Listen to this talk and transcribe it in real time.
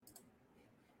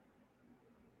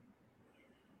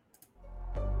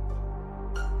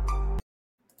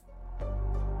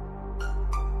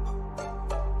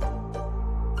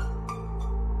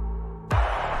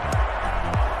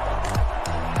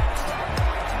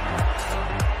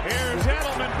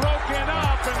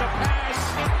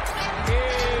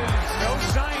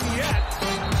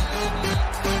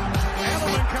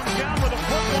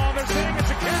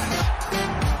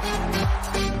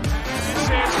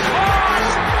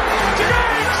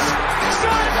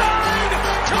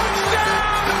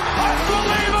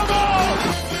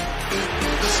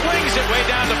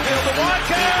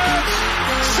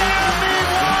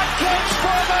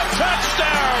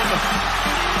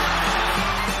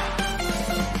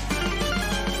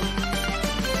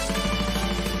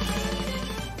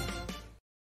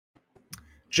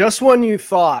Just when you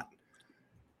thought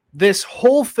this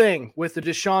whole thing with the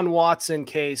Deshaun Watson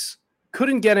case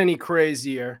couldn't get any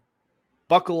crazier,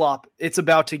 buckle up. It's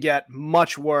about to get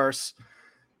much worse.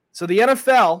 So the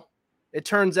NFL, it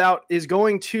turns out, is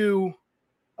going to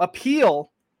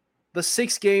appeal the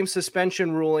 6-game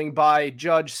suspension ruling by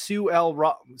Judge Sue L.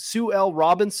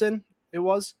 Robinson. It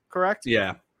was, correct?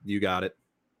 Yeah, you got it.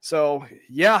 So,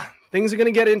 yeah, things are going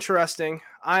to get interesting.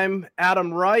 I'm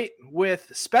Adam Wright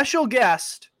with special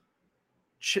guest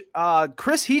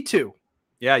Chris Hetu.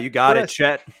 Yeah, you got it,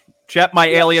 Chet. Chet, my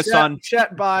alias on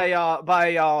Chet by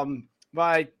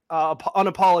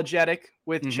unapologetic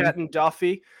with Chet and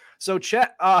Duffy. So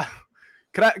Chet,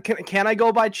 can I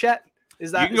go by Chet?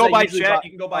 You can go by Chet. You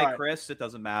can go by Chris. It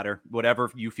doesn't matter. Whatever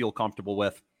you feel comfortable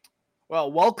with.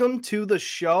 Well, welcome to the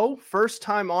show. First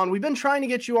time on. We've been trying to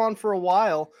get you on for a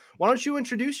while. Why don't you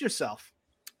introduce yourself?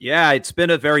 Yeah, it's been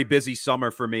a very busy summer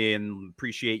for me, and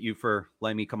appreciate you for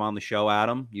letting me come on the show,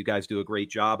 Adam. You guys do a great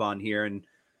job on here, and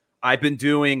I've been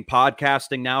doing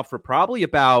podcasting now for probably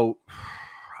about,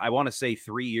 I want to say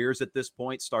 3 years at this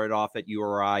point. Started off at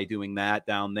URI doing that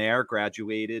down there,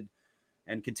 graduated,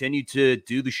 and continued to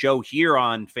do the show here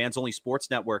on Fans Only Sports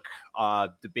Network,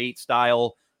 debate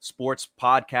style sports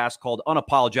podcast called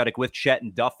Unapologetic with Chet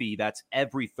and Duffy. That's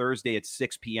every Thursday at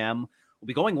 6 p.m. We'll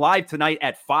be going live tonight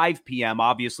at 5 p.m.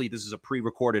 Obviously, this is a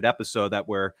pre-recorded episode that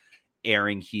we're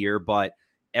airing here, but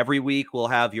every week we'll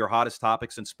have your hottest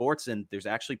topics in sports, and there's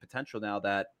actually potential now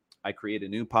that I create a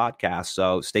new podcast,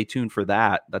 so stay tuned for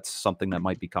that. That's something that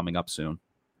might be coming up soon.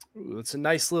 Ooh, it's a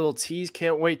nice little tease.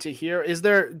 Can't wait to hear.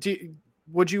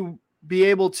 Would you be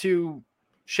able to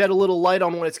shed a little light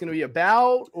on what it's going to be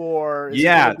about, or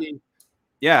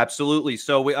Yeah, absolutely.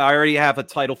 So I already have a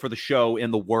title for the show in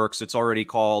the works. It's already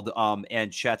called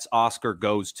And Chet's Oscar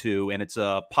Goes To, and it's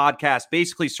a podcast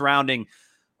basically surrounding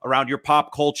around your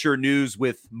pop culture news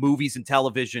with movies and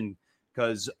television,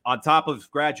 because on top of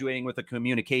graduating with a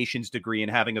communications degree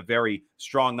and having a very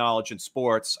strong knowledge in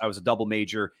sports, I was a double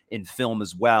major in film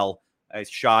as well. I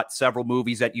shot several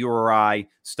movies at URI,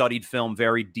 studied film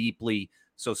very deeply.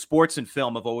 So sports and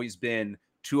film have always been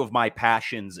two of my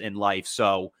passions in life.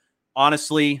 So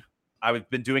honestly, I've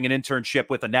been doing an internship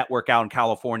with a network out in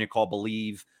California called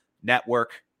Believe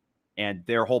Network, and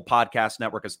their whole podcast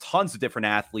network has tons of different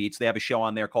athletes. They have a show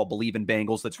on there called Believe in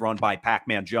Bengals that's run by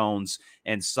Pac-Man Jones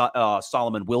and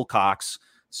Solomon Wilcox.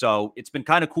 So it's been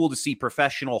kind of cool to see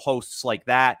professional hosts like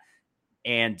that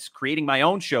and creating my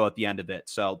own show at the end of it.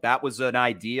 So that was an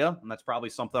idea, and that's probably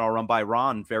something I'll run by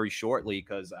Ron very shortly,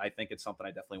 because I think it's something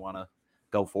I definitely want to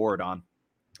go forward on.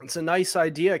 It's a nice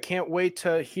idea. I can't wait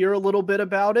to hear a little bit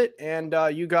about it. And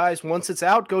you guys, once it's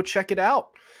out, go check it out.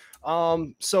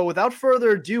 So without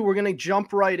further ado, we're going to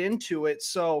jump right into it.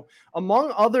 So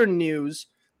among other news,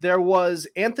 there was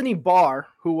Anthony Barr,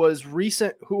 who was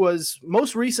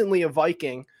most recently a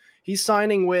Viking. He's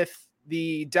signing with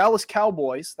the Dallas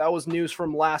Cowboys. That was news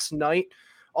from last night.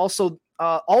 Also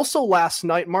last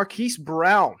night, Marquise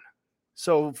Brown.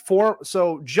 So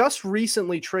just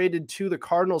recently traded to the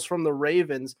Cardinals from the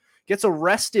Ravens, gets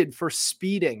arrested for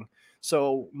speeding.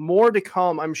 So more to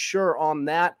come, I'm sure, on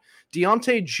that.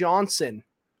 Deontay Johnson,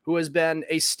 who has been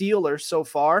a Steeler so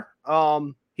far,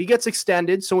 he gets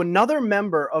extended. So another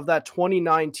member of that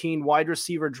 2019 wide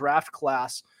receiver draft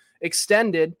class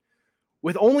extended,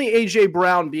 with only A.J.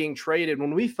 Brown being traded,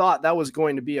 when we thought that was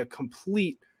going to be a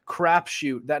complete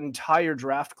crapshoot, that entire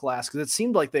draft class, because it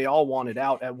seemed like they all wanted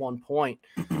out at one point.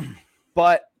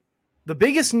 But the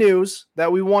biggest news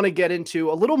that we want to get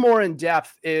into a little more in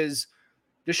depth is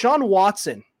Deshaun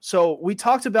Watson. So we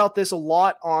talked about this a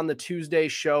lot on the Tuesday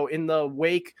show in the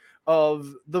wake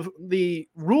of the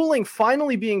ruling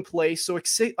finally being placed, so a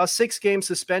 6-game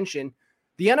suspension.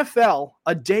 The NFL,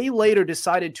 a day later,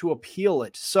 decided to appeal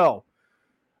it. So,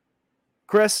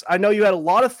 Chris, I know you had a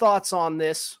lot of thoughts on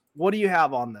this. What do you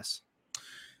have on this?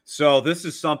 So this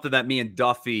is something that me and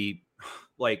Duffy,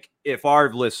 like, if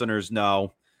our listeners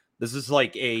know, this is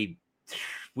like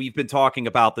we've been talking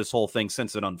about this whole thing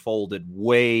since it unfolded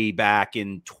way back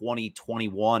in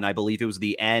 2021. I believe it was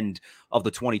the end of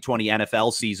the 2020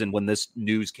 NFL season when this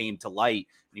news came to light.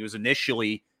 And he was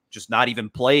initially just not even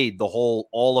played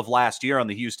all of last year on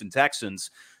the Houston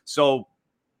Texans. So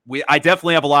I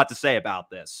definitely have a lot to say about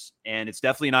this, and it's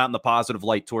definitely not in the positive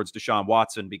light towards Deshaun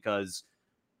Watson, because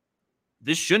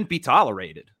this shouldn't be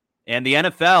tolerated. And the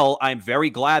NFL, I'm very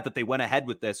glad that they went ahead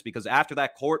with this, because after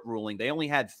that court ruling, they only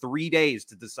had 3 days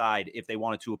to decide if they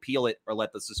wanted to appeal it or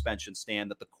let the suspension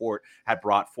stand that the court had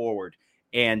brought forward.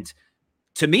 And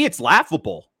to me, it's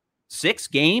laughable. 6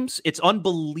 games? It's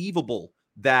unbelievable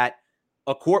that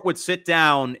a court would sit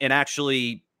down and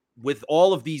actually with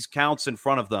all of these counts in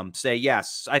front of them, say,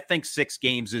 yes, I think 6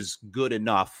 games is good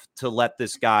enough to let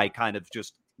this guy kind of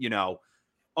just,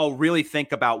 really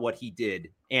think about what he did.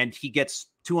 And he gets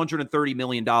 $230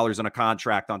 million on a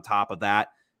contract on top of that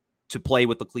to play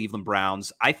with the Cleveland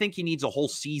Browns. I think he needs a whole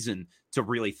season to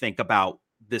really think about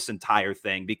this entire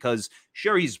thing, because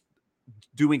sure, he's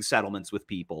doing settlements with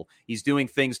people. He's doing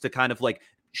things to kind of like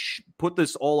put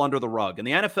this all under the rug, and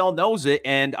the NFL knows it.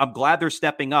 And I'm glad they're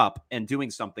stepping up and doing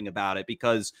something about it,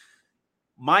 because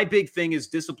my big thing is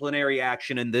disciplinary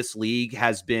action in this league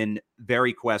has been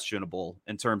very questionable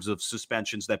in terms of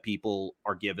suspensions that people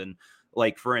are given.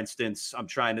 Like, for instance,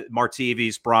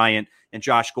 Martavis Bryant and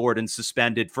Josh Gordon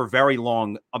suspended for very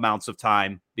long amounts of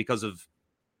time because of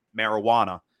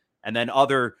marijuana, and then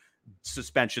other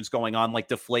suspensions going on like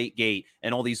Deflategate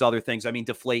and all these other things. I mean,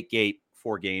 Deflategate,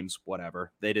 4 games,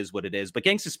 whatever. It is what it is. But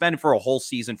getting suspended for a whole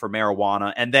season for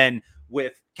marijuana, and then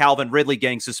with Calvin Ridley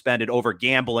getting suspended over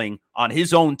gambling on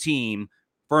his own team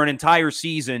for an entire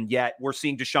season, yet we're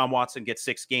seeing Deshaun Watson get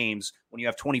 6 games when you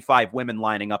have 25 women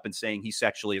lining up and saying he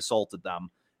sexually assaulted them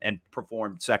and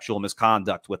performed sexual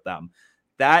misconduct with them.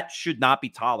 That should not be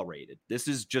tolerated. This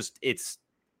is just,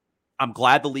 I'm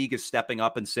glad the league is stepping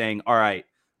up and saying, all right,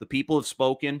 the people have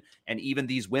spoken, and even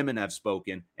these women have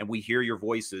spoken, and we hear your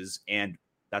voices, and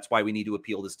that's why we need to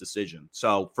appeal this decision.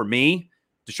 So for me,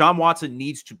 Deshaun Watson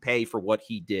needs to pay for what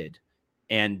he did.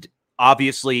 And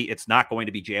obviously, it's not going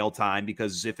to be jail time,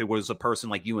 because if it was a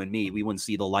person like you and me, we wouldn't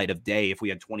see the light of day if we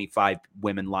had 25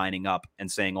 women lining up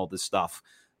and saying all this stuff.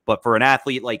 But for an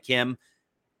athlete like him,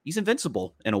 he's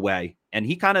invincible in a way, and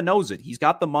he kind of knows it. He's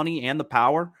got the money and the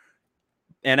power.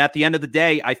 And at the end of the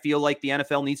day, I feel like the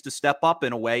NFL needs to step up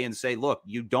in a way and say, look,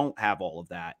 you don't have all of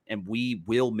that, and we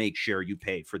will make sure you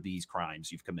pay for these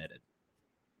crimes you've committed,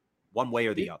 one way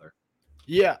or the other.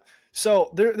 Yeah.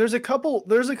 So there's a couple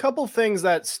things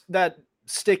that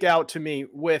stick out to me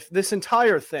with this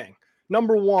entire thing.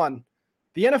 Number one,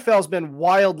 the NFL has been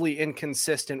wildly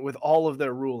inconsistent with all of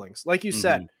their rulings. Like you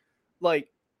said, like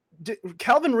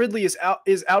Calvin Ridley is out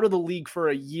of the league for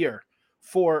a year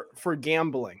for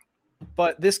gambling.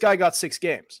 But this guy got 6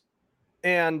 games,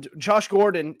 and Josh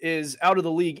Gordon is out of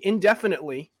the league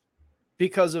indefinitely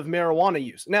because of marijuana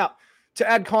use. Now, to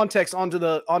add context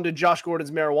onto Josh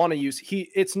Gordon's marijuana use,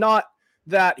 it's not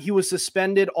that he was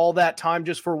suspended all that time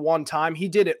just for one time. He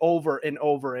did it over and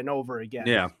over and over again.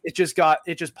 Yeah, it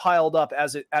just piled up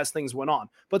as things went on.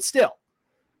 But still,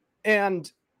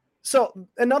 and so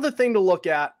another thing to look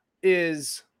at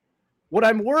is what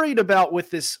I'm worried about with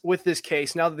this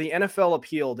case now that the NFL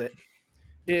appealed it.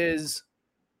 Is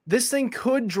this thing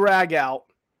could drag out,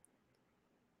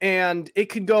 and it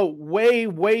could go way,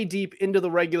 way deep into the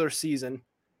regular season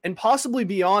and possibly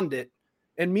beyond it.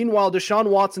 And meanwhile, Deshaun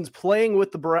Watson's playing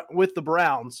with the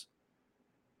Browns,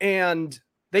 and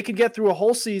they could get through a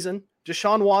whole season.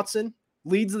 Deshaun Watson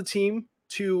leads the team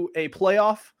to a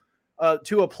playoff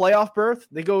berth.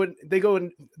 They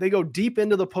go deep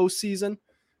into the postseason,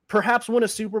 perhaps win a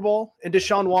Super Bowl, and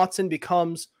Deshaun Watson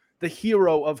becomes the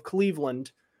hero of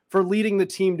Cleveland for leading the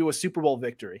team to a Super Bowl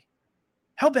victory.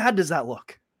 How bad does that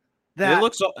look? It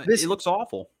looks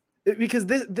awful.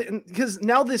 Because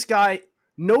now this guy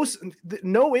knows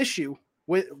no issue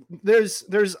with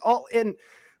there's all, and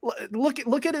look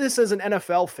at this as an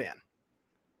NFL fan.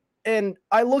 And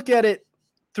I look at it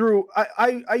through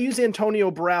I use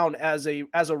Antonio Brown as a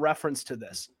reference to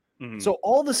this. Mm-hmm. So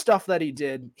all the stuff that he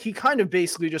did, he kind of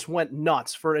basically just went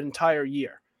nuts for an entire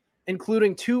year,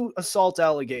 including 2 assault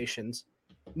allegations.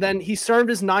 Then he served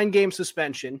his 9-game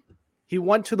suspension. He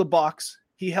went to the Bucs.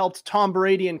 He helped Tom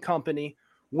Brady and company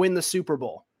win the Super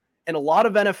Bowl. And a lot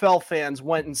of NFL fans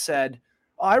went and said,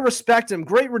 I respect him.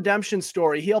 Great redemption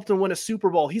story. He helped him win a Super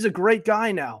Bowl. He's a great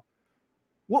guy now.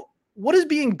 What does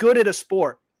being good at a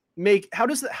sport how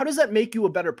does that make you a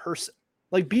better person?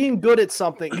 Like, being good at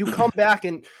something, you come back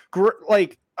and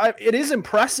it is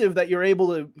impressive that you're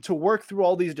able to work through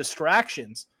all these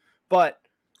distractions, but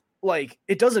like,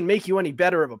 it doesn't make you any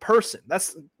better of a person.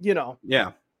 That's,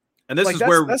 yeah. And this is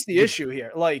where that's the issue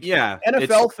here. Like, yeah,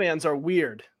 NFL fans are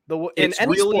weird.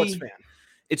 Sports fan.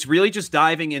 It's really just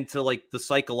diving into like the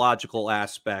psychological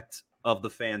aspect of the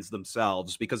fans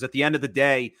themselves, because at the end of the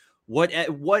day, what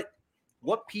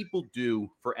people do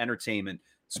for entertainment,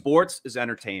 sports is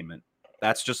entertainment.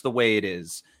 That's just the way it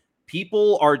is.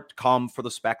 People come for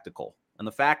the spectacle. And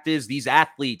the fact is, these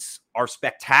athletes are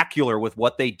spectacular with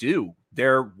what they do.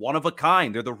 They're one of a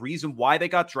kind. They're the reason why they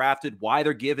got drafted, why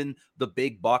they're given the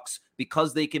big bucks,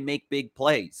 because they can make big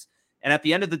plays. And at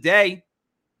the end of the day,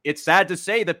 it's sad to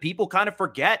say that people kind of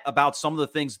forget about some of the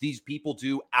things these people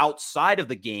do outside of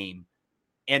the game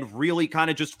and really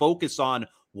kind of just focus on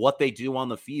what they do on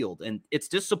the field. And it's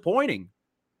disappointing.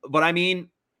 But I mean,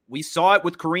 we saw it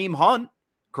with Kareem Hunt.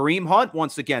 Kareem Hunt,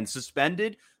 once again,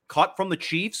 suspended, cut from the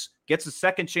Chiefs, gets a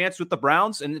second chance with the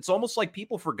Browns. And it's almost like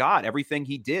people forgot everything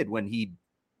he did when he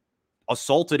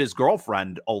assaulted his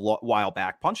girlfriend a while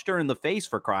back, punched her in the face,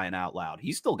 for crying out loud.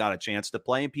 He still got a chance to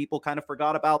play, and people kind of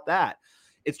forgot about that.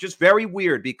 It's just very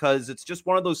weird because it's just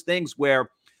one of those things where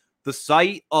the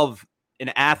sight of an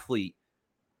athlete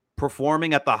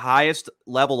performing at the highest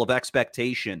level of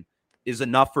expectation is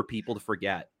enough for people to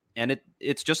forget. And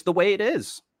it's just the way it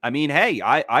is. I mean, hey,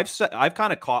 I've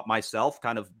kind of caught myself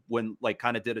kind of when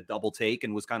kind of did a double take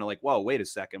and was kind of like, whoa, wait a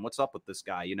second, what's up with this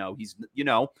guy? He's,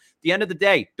 at the end of the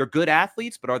day, they're good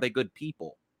athletes, but are they good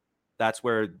people? That's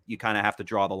where you kind of have to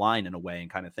draw the line in a way and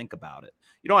kind of think about it.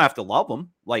 You don't have to love them.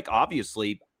 Like,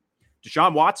 obviously,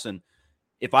 Deshaun Watson,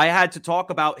 if I had to talk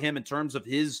about him in terms of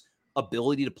his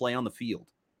ability to play on the field,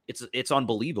 it's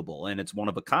unbelievable and it's one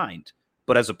of a kind.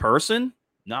 But as a person,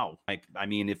 no. I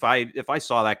mean, if I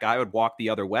saw that guy, I would walk the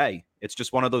other way. It's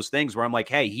just one of those things where I'm like,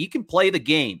 hey, he can play the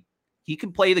game. He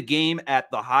can play the game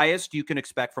at the highest you can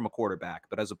expect from a quarterback.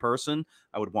 But as a person,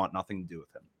 I would want nothing to do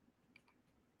with him.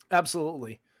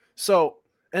 Absolutely. So,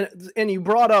 and you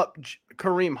brought up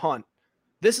Kareem Hunt.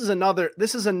 This is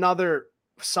another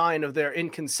sign of their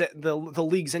the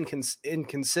league's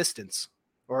inconsistency.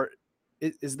 Or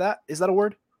is that a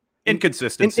word?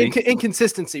 Inconsistency.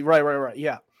 Inconsistency. Right.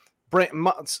 Yeah.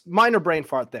 Minor brain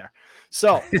fart there.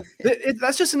 So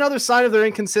that's just another sign of their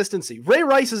inconsistency. Ray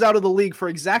Rice is out of the league for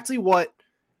exactly what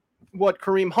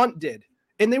Kareem Hunt did,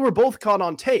 and they were both caught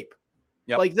on tape.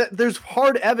 Yep. Like there's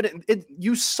hard evidence.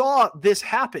 You saw this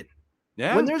happen.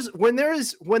 Yeah. When there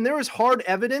is hard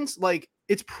evidence, like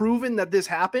it's proven that this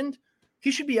happened,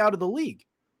 he should be out of the league.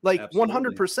 Like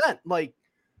 100%, like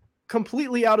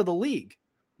completely out of the league.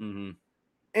 Mm-hmm.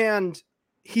 And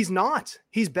he's not.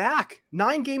 He's back.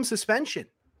 9-game suspension.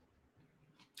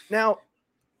 Now,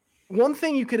 one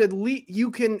thing you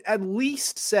can at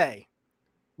least say,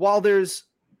 while there's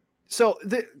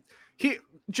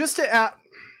just to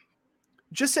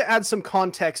add some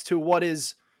context to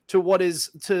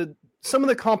some of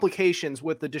the complications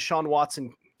with the Deshaun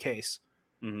Watson case.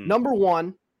 Mm-hmm. Number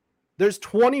one, there's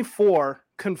 24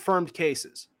 confirmed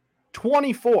cases.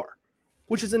 24.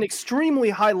 Which is an extremely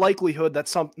high likelihood that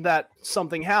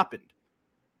something happened.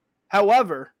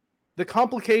 However, the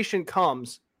complication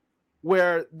comes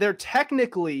where there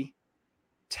technically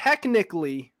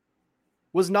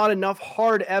was not enough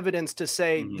hard evidence to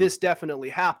say this definitely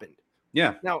happened.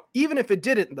 Yeah. Now, even if it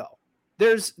didn't, though,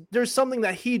 there's something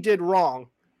that he did wrong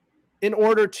in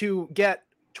order to get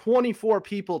 24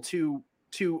 people to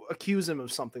accuse him of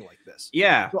something like this.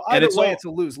 Yeah. So either way, it's a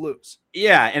lose-lose.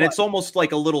 Yeah. And it's almost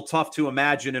like a little tough to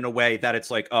imagine in a way that it's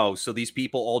like, oh, so these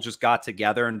people all just got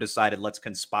together and decided let's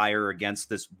conspire against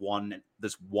this one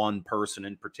person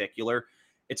in particular.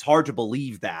 It's hard to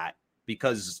believe that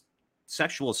because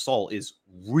sexual assault is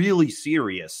really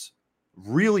serious.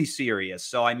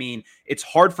 So, I mean, it's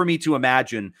hard for me to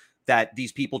imagine that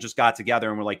these people just got together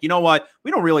and were like, you know what? We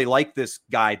don't really like this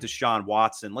guy, Deshaun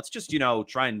Watson. Let's just,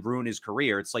 try and ruin his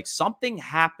career. It's like something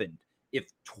happened.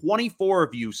 If 24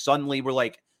 of you suddenly were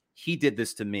like, he did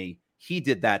this to me, he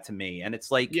did that to me. And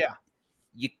it's like, yeah,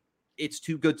 it's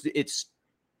too good. It's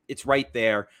right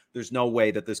there. There's no way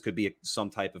that this could be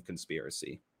some type of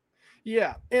conspiracy.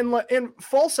 Yeah. And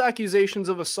false accusations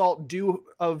of assault do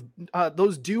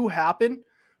happen,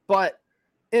 but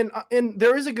And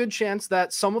there is a good chance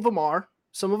that some of them are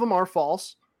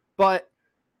false, but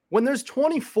when there's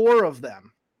 24 of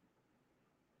them,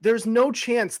 there's no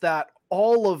chance that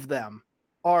all of them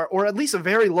are, or at least a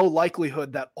very low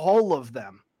likelihood that all of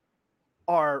them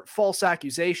are false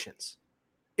accusations.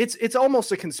 It's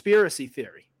almost a conspiracy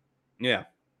theory. Yeah.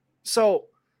 So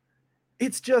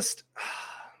it's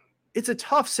a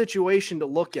tough situation to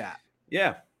look at.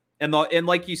 Yeah. And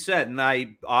like you said, and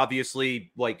I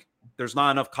obviously there's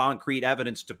not enough concrete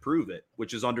evidence to prove it,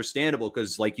 which is understandable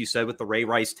because, like you said, with the Ray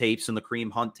Rice tapes and the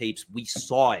Kareem Hunt tapes, we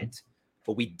saw it,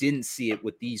 but we didn't see it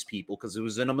with these people because it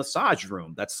was in a massage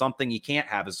room. That's something you can't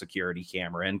have a security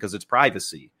camera in because it's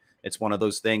privacy. It's one of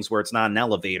those things where it's not an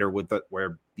elevator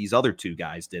where these other two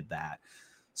guys did that.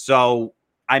 So,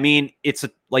 I mean,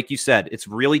 like you said, it's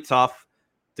really tough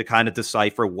to kind of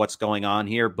decipher what's going on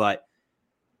here, but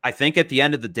I think at the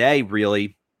end of the day,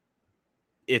 really,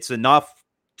 it's enough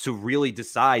to really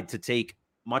decide to take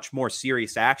much more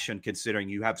serious action, considering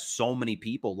you have so many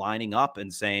people lining up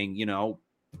and saying,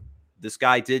 this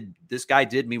guy did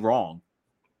me wrong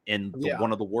in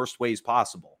one of the worst ways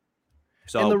possible.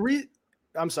 So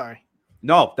I'm sorry.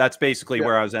 No, that's basically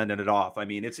where I was ending it off. I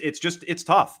mean, it's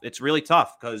tough. It's really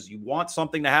tough because you want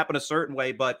something to happen a certain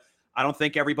way, but I don't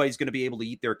think everybody's going to be able to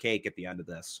eat their cake at the end of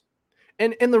this.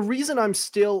 And the reason I'm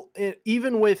still,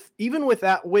 even with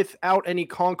that, without any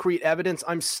concrete evidence,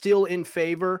 I'm still in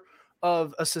favor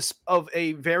of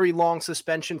a very long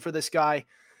suspension for this guy.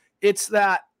 It's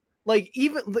that, like,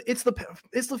 it's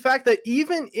the fact that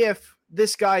even if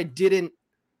this guy didn't,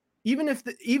 even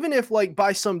if like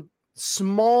by some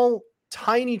small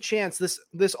tiny chance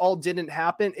this all didn't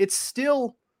happen, it's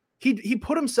still, he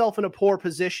put himself in a poor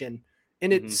position,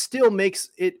 and it still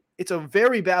makes it's a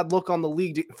very bad look on the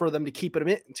league for them to keep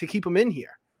him in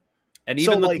here. And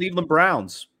even the Cleveland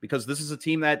Browns, because this is a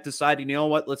team that decided, you know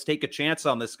what, let's take a chance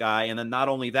on this guy. And then not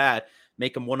only that,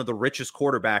 make him one of the richest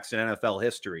quarterbacks in NFL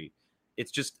history.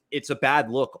 It's a bad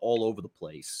look all over the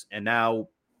place. And now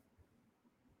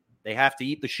they have to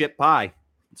eat the shit pie.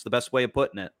 It's the best way of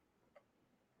putting it.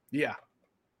 Yeah.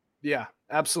 Yeah,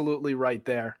 absolutely right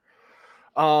there.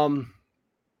 You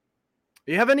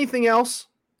have anything else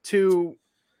to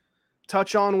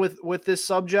touch on with this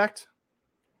subject?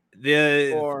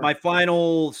 My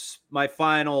final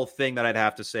thing that I'd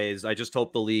have to say is I just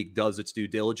hope the league does its due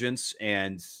diligence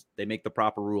and they make the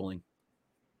proper ruling.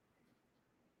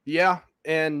 Yeah,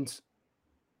 and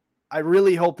I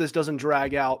really hope this doesn't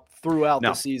drag out throughout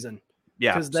the season.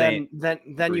 Yeah, because then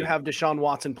you have Deshaun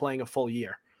Watson playing a full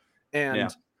year, and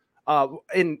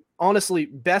honestly,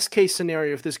 best case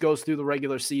scenario if this goes through the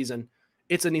regular season,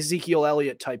 it's an Ezekiel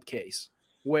Elliott type case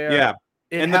where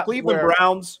the Cleveland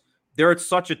Browns, they're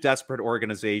such a desperate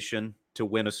organization to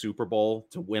win a Super Bowl,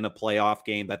 to win a playoff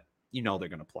game that they're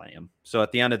going to play him. So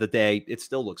at the end of the day, it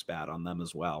still looks bad on them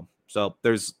as well. So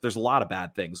there's a lot of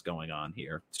bad things going on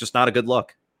here. It's just not a good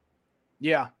look.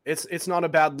 Yeah, it's not a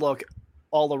bad look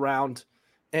all around.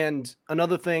 And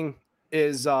another thing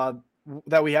is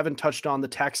that we haven't touched on, the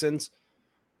Texans.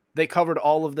 They covered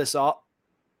all of this up.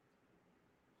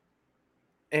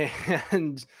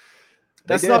 And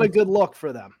that's not a good look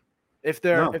for them if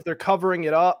they're covering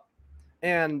it up.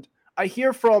 And I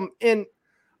hear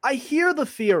the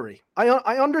theory.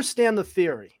 I understand the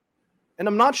theory, and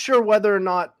I'm not sure whether or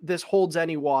not this holds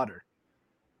any water.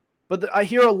 But I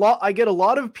get a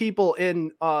lot of people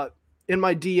in my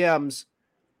DMs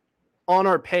on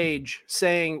our page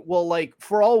saying, well, like,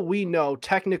 for all we know,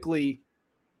 technically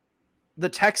the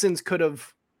Texans could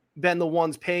have been the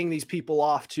ones paying these people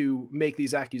off to make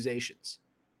these accusations.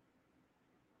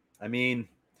 I mean,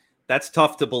 that's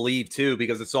tough to believe too,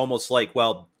 because it's almost like,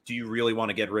 well, do you really want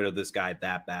to get rid of this guy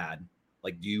that bad?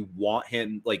 Like, do you want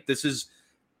him? Like, this is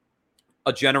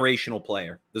a generational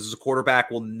player. This is a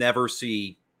quarterback we'll never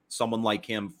see someone like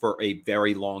him for a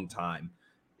very long time.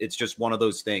 It's just one of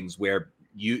those things where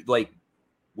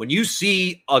when you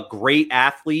see a great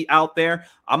athlete out there,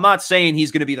 I'm not saying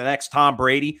he's going to be the next Tom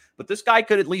Brady, but this guy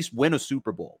could at least win a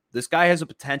Super Bowl. This guy has a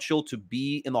potential to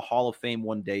be in the Hall of Fame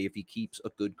one day if he keeps a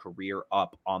good career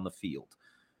up on the field.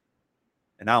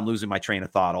 And now I'm losing my train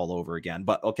of thought all over again.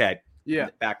 But okay,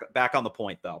 back on the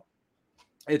point though.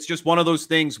 It's just one of those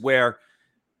things where,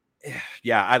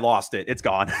 I lost it. It's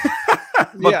gone.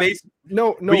 But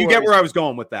you get where I was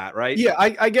going with that, right? Yeah,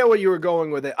 I get what you were going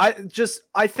with it. I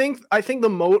think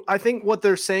what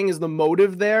they're saying is the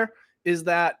motive there is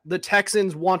that the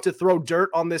Texans want to throw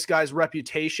dirt on this guy's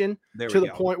reputation to the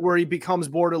point where he becomes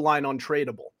borderline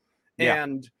untradeable. Yeah.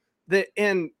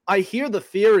 And I hear the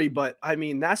theory, but I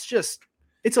mean,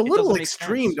 it's a little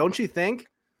extreme, don't you think?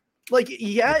 Like,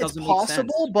 yeah, it's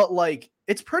possible, but like,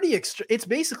 it's pretty it's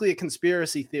basically a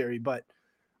conspiracy theory, but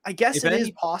I guess it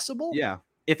is possible. Yeah.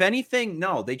 If anything,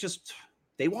 no,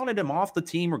 they wanted him off the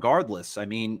team regardless. I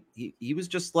mean, he was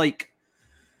just like,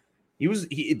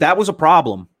 that was a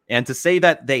problem. And to say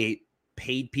that they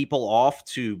paid people off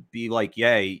to be like,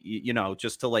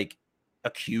 just to like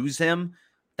accuse him,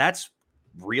 that's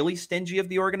really stingy of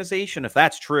the organization. If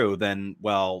that's true, then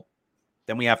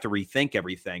we have to rethink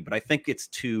everything. But I think it's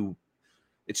too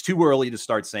early to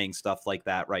start saying stuff like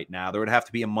that right now. There would have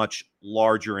to be a much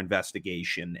larger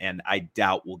investigation, and I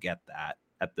doubt we'll get that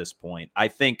at this point. I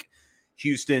think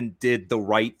Houston did the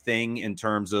right thing in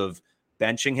terms of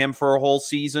benching him for a whole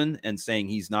season and saying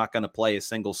he's not going to play a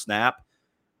single snap.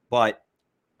 But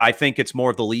I think it's more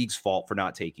of the league's fault for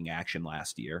not taking action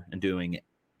last year and doing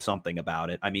something about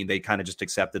it. I mean, they kind of just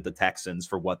accepted the Texans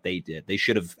for what they did. They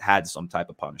should have had some type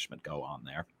of punishment go on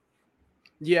there.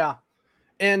 Yeah.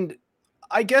 And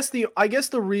I guess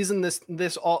the reason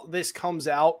this comes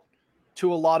out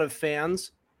to a lot of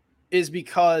fans is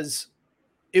because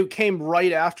it came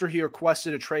right after he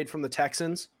requested a trade from the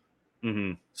Texans.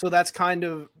 So that's kind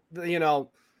of,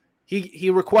 he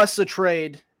requests a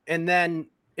trade, and then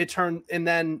and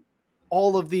then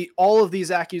all of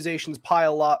these accusations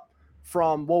pile up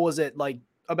from, what was it, like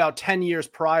about 10 years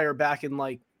prior, back in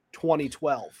like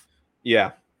 2012.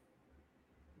 Yeah.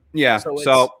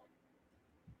 So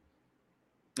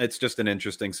it's just an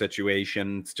interesting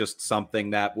situation. It's just something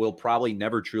that we'll probably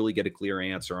never truly get a clear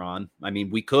answer on. I mean,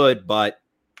 we could, but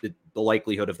the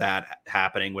likelihood of that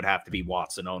happening would have to be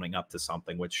Watson owning up to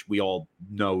something, which we all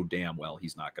know damn well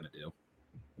he's not going to do.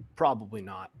 Probably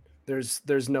not.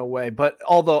 There's no way. But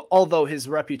although his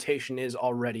reputation is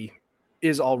already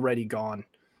gone.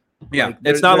 Yeah, like,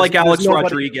 it's not like Alex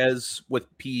Rodriguez with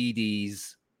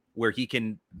PEDs where he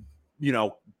can,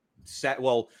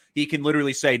 he can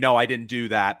literally say, no, I didn't do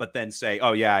that, but then say,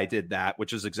 oh, yeah, I did that,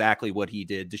 which is exactly what he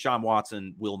did. Deshaun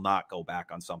Watson will not go back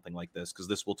on something like this because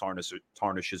this will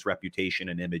tarnish his reputation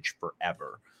and image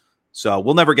forever. So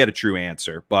we'll never get a true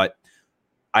answer, but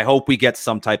I hope we get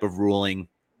some type of ruling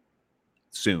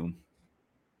soon.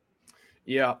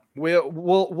 Yeah,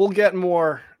 we'll get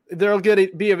more. There'll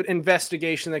be an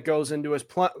investigation that goes into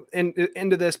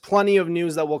this. Plenty of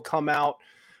news that will come out,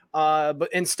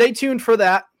 and stay tuned for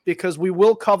that, because we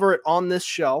will cover it on this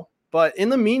show. But in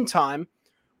the meantime,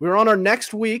 we're on our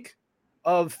next week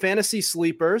of Fantasy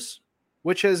Sleepers,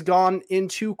 which has gone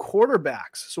into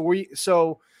quarterbacks.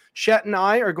 So Chet and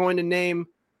I are going to name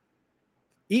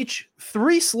each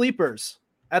 3 sleepers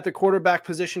at the quarterback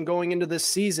position going into this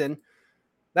season.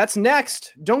 That's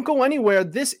next. Don't go anywhere.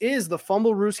 This is the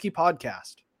Fumblerooski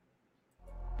podcast.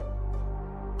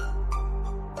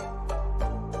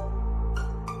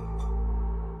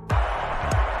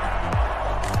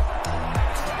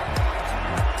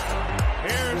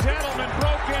 Here's Edelman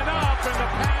broken up, and the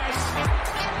pass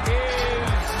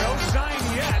is no sign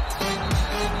yet.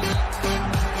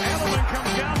 Edelman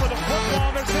comes down with a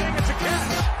football. They're saying it's a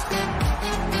catch.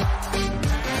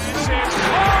 It's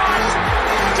caught!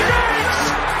 Diggs!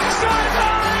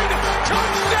 Sideline!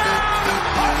 Touchdown!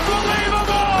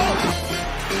 Unbelievable!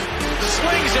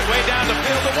 Swings it way down the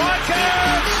field to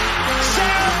Watkins!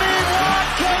 Sammy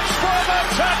Watkins for the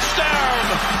touchdown!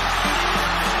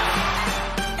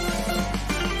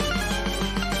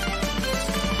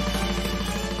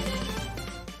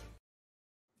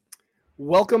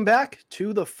 Welcome back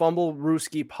to the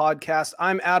Fumblerooski podcast.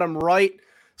 I'm Adam Wright,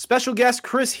 special guest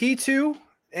Chris Hetu,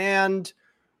 and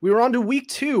we were on to week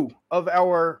 2 of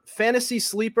our fantasy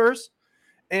sleepers.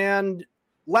 And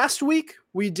last week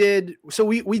we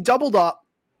doubled up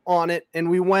on it, and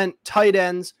we went tight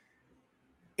ends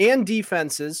and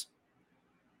defenses,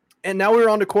 and now we're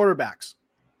on to quarterbacks.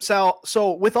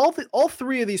 So with all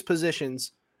 3 of these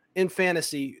positions in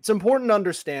fantasy, it's important to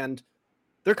understand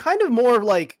they're kind of more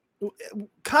like,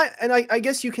 and I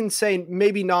guess you can say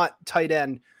maybe not tight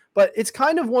end, but it's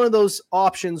kind of one of those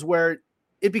options where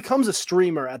it becomes a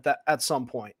streamer at some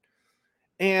point.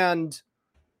 And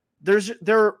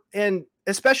and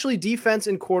especially defense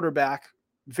and quarterback,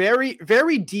 very,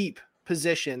 very deep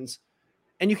positions,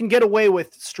 and you can get away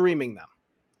with streaming them.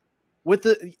 With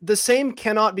the same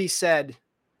cannot be said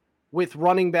with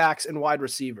running backs and wide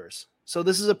receivers. So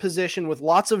this is a position with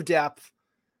lots of depth,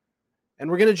 and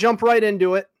we're going to jump right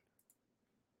into it.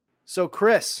 So,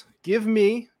 Chris, give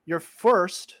me your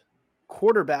first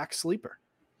quarterback sleeper.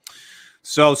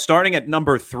 So starting at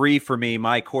number 3 for me,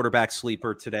 my quarterback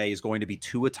sleeper today is going to be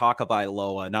Tua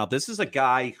Tagovailoa. Now, this is a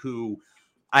guy who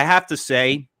I have to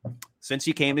say, since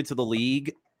he came into the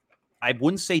league, I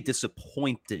wouldn't say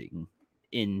disappointing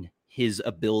in his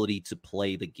ability to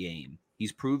play the game.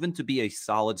 He's proven to be a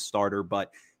solid starter,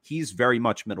 but he's very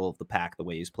much middle of the pack the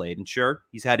way he's played. And sure,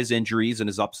 he's had his injuries and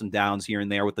his ups and downs here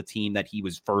and there with the team that he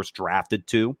was first drafted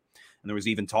to. And there was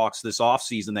even talks this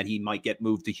offseason that he might get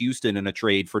moved to Houston in a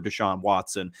trade for Deshaun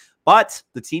Watson. But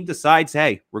the team decides,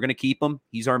 hey, we're going to keep him.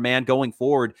 He's our man going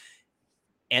forward.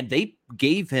 And they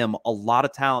gave him a lot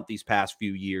of talent these past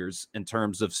few years in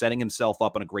terms of setting himself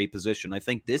up in a great position. I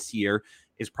think this year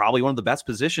is probably one of the best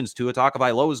positions Tua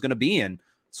Tagovailoa is going to be in.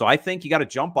 So I think you got to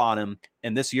jump on him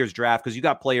in this year's draft because you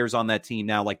got players on that team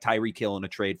now like Tyreek Hill in a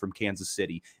trade from Kansas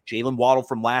City. Jalen Waddle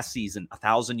from last season,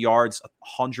 1,000 yards,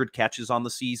 100 catches on the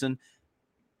season.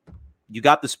 You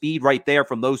got the speed right there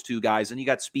from those 2 guys, and you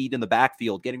got speed in the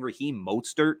backfield. Getting Raheem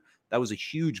Mostert, that was a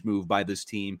huge move by this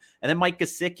team. And then Mike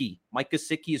Gesicki. Mike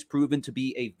Gesicki has proven to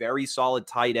be a very solid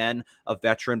tight end, a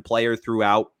veteran player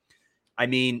throughout. I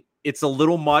mean, it's a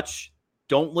little much.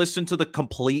 Don't listen to the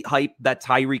complete hype that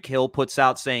Tyreek Hill puts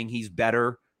out saying he's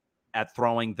better at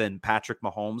throwing than Patrick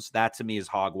Mahomes. That to me is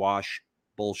hogwash.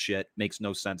 Bullshit. Makes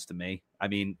no sense to me. I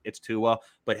mean, it's Tua.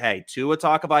 But hey, Tua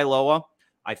Tagovailoa,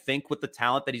 I think with the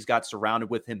talent that he's got surrounded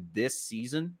with him this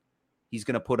season, he's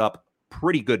going to put up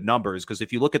pretty good numbers, because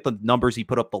if you look at the numbers he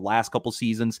put up the last couple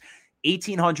seasons,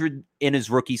 1,800 in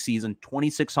his rookie season,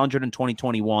 2,600 in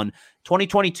 2021.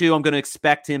 2022, I'm going to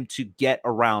expect him to get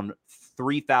around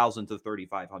 3,000 to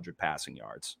 3,500 passing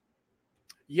yards.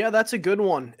 Yeah, that's a good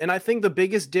one. And I think the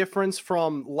biggest difference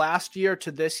from last year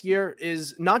to this year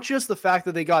is not just the fact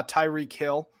that they got Tyreek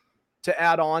Hill to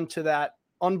add on to that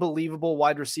unbelievable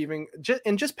wide receiving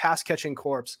and just pass catching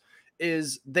corpse,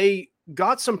 is they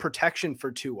got some protection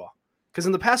for Tua, because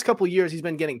in the past couple of years he's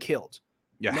been getting killed.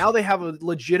 Yeah. Now they have a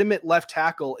legitimate left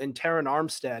tackle in Terron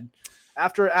Armstead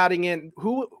after adding in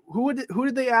who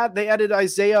did they add? They added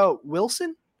Isaiah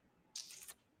Wilson.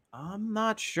 I'm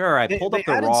not sure. I pulled up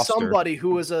the added roster. Somebody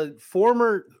who was a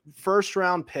former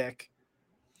first-round pick.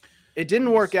 It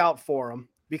didn't work out for him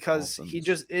because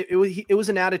it was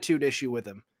an attitude issue with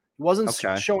him. He wasn't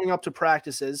showing up to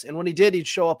practices, and when he did, he'd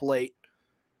show up late.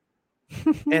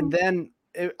 And then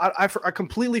I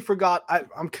completely forgot.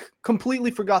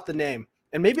 Completely forgot the name,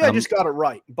 and maybe I just got it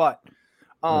right. But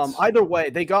either way,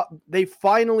 they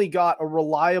finally got a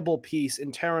reliable piece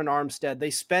in Terron Armstead. They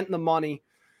spent the money.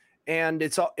 And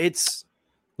it's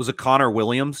was it Connor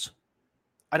Williams?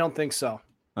 I don't think so.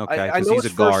 Okay, I know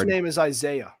his first name is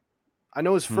Isaiah. I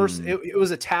know his first. It was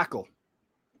a tackle.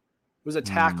 It was a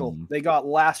tackle they got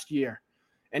last year,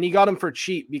 and he got him for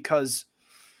cheap because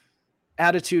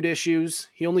attitude issues.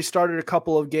 He only started a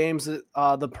couple of games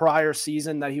the prior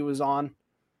season that he was on,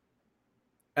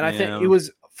 and I think he was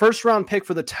first round pick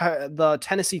for the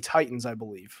Tennessee Titans, I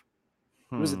believe.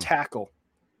 It was a tackle.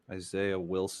 Isaiah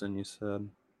Wilson, you said.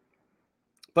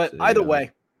 But either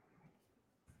way,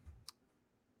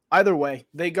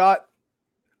 they got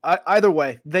Terron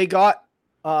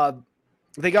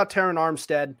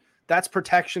Armstead. That's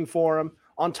protection for him.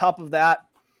 On top of that,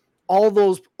 all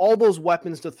those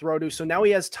weapons to throw to. So now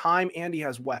he has time and he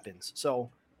has weapons.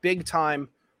 So big time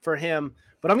for him.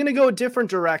 But I'm going to go a different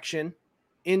direction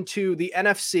into the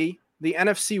NFC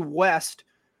West.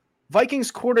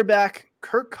 Vikings quarterback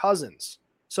Kirk Cousins.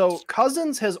 So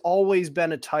Cousins has always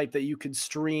been a type that you could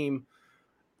stream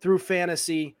through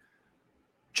fantasy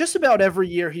just about every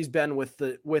year he's been with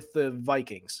the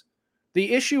Vikings.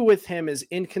 The issue with him is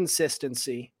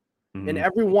inconsistency, and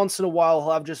every once in a while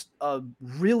he'll have just a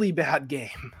really bad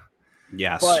game.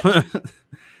 Yes. But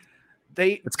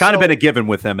it's kind of been a given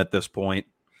with him at this point.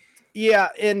 Yeah,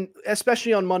 and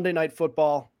especially on Monday Night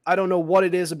Football. I don't know what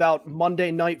it is about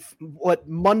Monday nights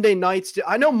do.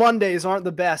 I know Mondays aren't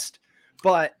the best,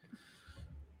 but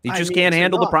he just can't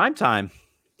handle the prime time.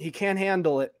 He can't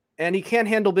handle it, and he can't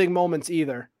handle big moments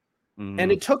either.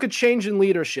 And it took a change in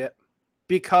leadership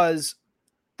because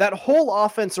that whole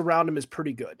offense around him is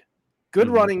pretty good. Good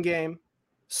running game,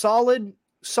 solid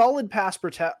pass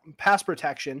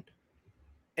protection,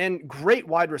 and great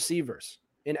wide receivers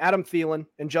in Adam Thielen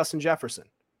and Justin Jefferson.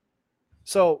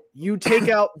 So you take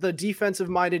out the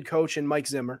defensive-minded coach in Mike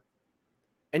Zimmer,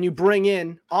 and you bring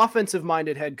in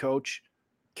offensive-minded head coach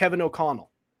Kevin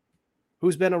O'Connell,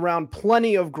 who's been around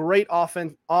plenty of great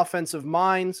offensive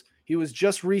minds. He was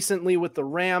just recently with the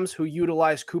Rams, who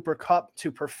utilized Cooper Kupp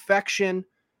to perfection,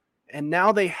 and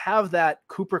now they have that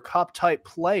Cooper Kupp type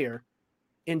player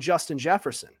in Justin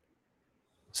Jefferson.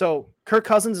 So Kirk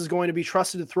Cousins is going to be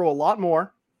trusted to throw a lot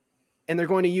more, and they're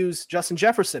going to use Justin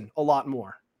Jefferson a lot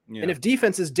more. Yeah. And if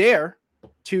defenses dare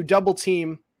to double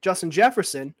team Justin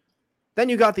Jefferson, then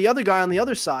you got the other guy on the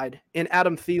other side in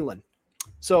Adam Thielen.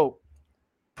 So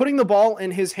putting the ball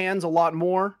in his hands a lot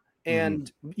more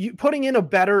and you putting in a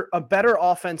better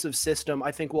offensive system,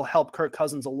 I think will help Kirk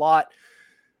Cousins a lot.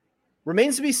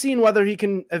 Remains to be seen whether he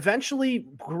can eventually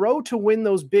grow to win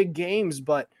those big games,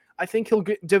 but I think he'll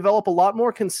develop a lot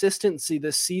more consistency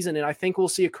this season, and I think we'll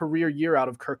see a career year out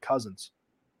of Kirk Cousins.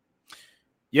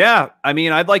 Yeah, I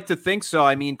mean, I'd like to think so.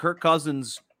 I mean, Kirk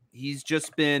Cousins, he's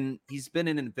been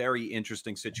in a very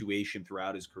interesting situation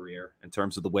throughout his career in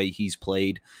terms of the way he's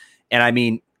played. And I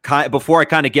mean, before I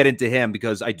kind of get into him,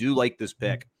 because I do like this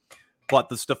pick, but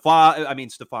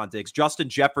Stephon Diggs, Justin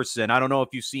Jefferson, I don't know if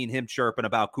you've seen him chirping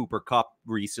about Cooper Kupp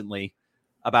recently,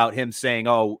 about him saying,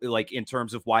 oh, like in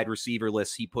terms of wide receiver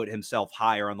lists, he put himself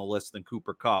higher on the list than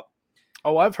Cooper Kupp.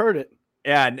 Oh, I've heard it.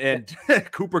 And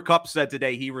Cooper Kupp said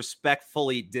today he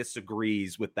respectfully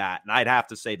disagrees with that. And I'd have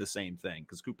to say the same thing,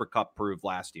 because Cooper Kupp proved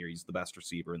last year he's the best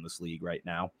receiver in this league right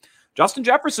now. Justin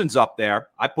Jefferson's up there.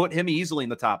 I put him easily in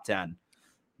the top 10.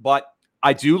 But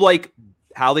I do like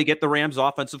how they get the Rams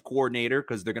offensive coordinator,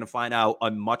 because they're going to find out a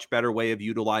much better way of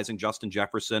utilizing Justin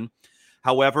Jefferson.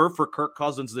 However, for Kirk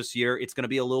Cousins this year, it's going to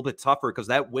be a little bit tougher because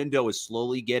that window is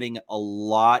slowly getting a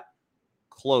lot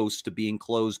close to being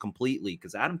closed completely,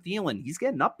 because Adam Thielen, he's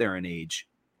getting up there in age.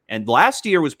 And last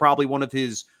year was probably one of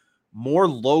his more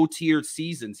low-tiered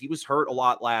seasons. He was hurt a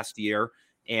lot last year,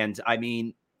 and I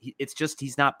mean, it's just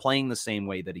he's not playing the same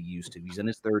way that he used to. He's in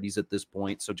his 30s at this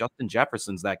point, so Justin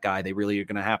Jefferson's that guy they really are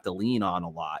going to have to lean on a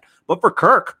lot. But for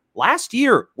Kirk, last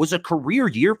year was a career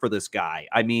year for this guy.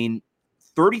 I mean,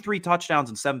 33 touchdowns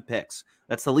and 7 picks.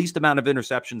 That's the least amount of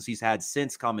interceptions he's had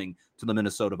since coming to the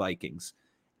Minnesota Vikings.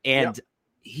 And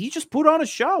he just put on a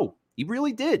show. He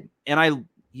really did. And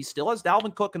he still has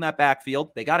Dalvin Cook in that backfield.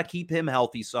 They got to keep him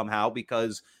healthy somehow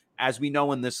because, as we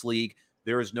know in this league,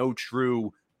 there is no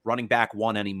true running back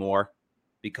one anymore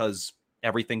because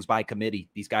everything's by committee.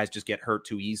 These guys just get hurt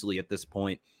too easily at this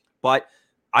point. But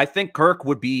I think Kirk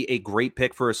would be a great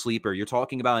pick for a sleeper. You're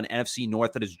talking about an NFC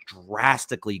North that has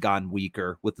drastically gone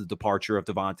weaker with the departure of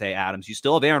Devontae Adams. You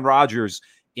still have Aaron Rodgers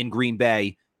in Green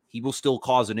Bay. He will still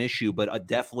cause an issue, but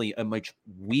definitely a much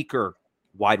weaker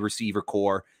wide receiver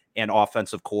core and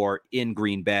offensive core in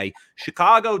Green Bay.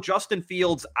 Chicago, Justin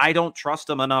Fields, I don't trust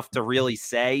him enough to really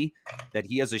say that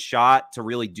he has a shot to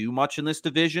really do much in this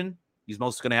division. He's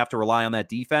mostly going to have to rely on that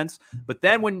defense. But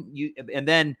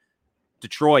then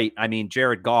Detroit, I mean,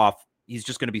 Jared Goff, he's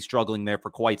just going to be struggling there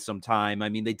for quite some time. I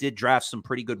mean, they did draft some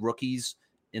pretty good rookies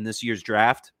in this year's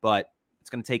draft, but it's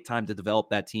going to take time to develop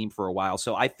that team for a while.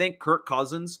 So I think Kirk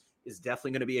Cousins is definitely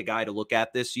going to be a guy to look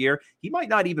at this year. He might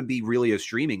not even be really a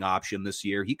streaming option this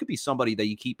year. He could be somebody that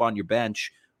you keep on your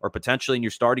bench or potentially in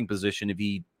your starting position if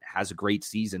he has a great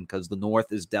season, because the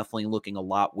North is definitely looking a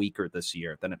lot weaker this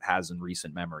year than it has in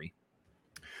recent memory.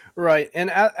 Right.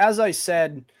 And as I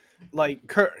said, like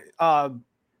Kirk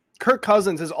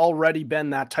Cousins has already been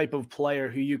that type of player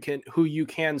who you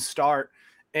can start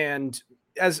and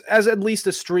as at least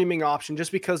a streaming option,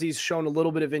 just because he's shown a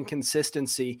little bit of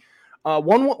inconsistency.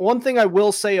 One thing I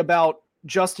will say about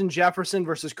Justin Jefferson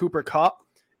versus Cooper Kupp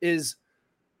is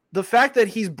the fact that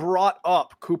he's brought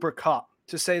up Cooper Kupp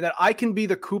to say that I can be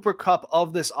the Cooper Kupp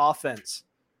of this offense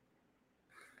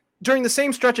during the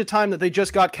same stretch of time that they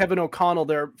just got Kevin O'Connell,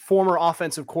 their former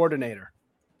offensive coordinator.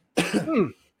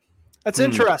 That's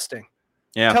interesting.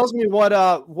 Yeah. Tells me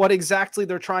what exactly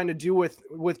they're trying to do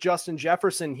with Justin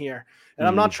Jefferson here. And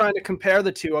I'm not trying to compare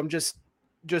the two. I'm just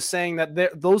saying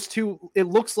that those two, it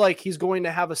looks like he's going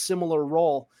to have a similar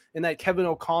role in that Kevin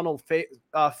O'Connell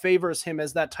favors him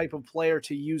as that type of player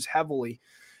to use heavily.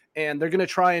 And they're going to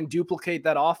try and duplicate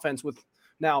that offense with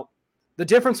now the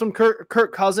difference from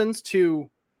Kirk Cousins to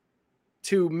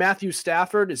Matthew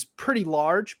Stafford is pretty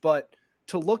large, but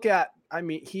to look at, I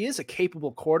mean, he is a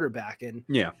capable quarterback, and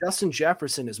Justin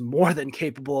Jefferson is more than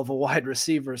capable of a wide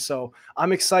receiver. So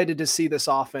I'm excited to see this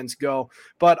offense go.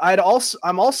 But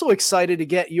I'm also excited to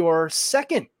get your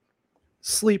second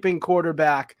sleeping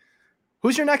quarterback.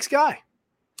 Who's your next guy?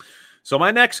 So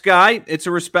my next guy, it's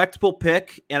a respectable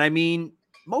pick, and I mean,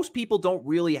 most people don't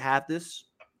really have this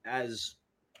as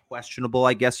questionable,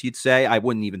 I guess you'd say. I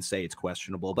wouldn't even say it's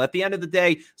questionable, but at the end of the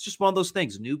day, it's just one of those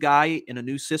things. New guy in a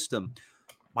new system.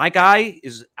 My guy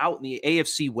is out in the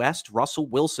AFC West. Russell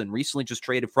Wilson recently just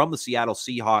traded from the Seattle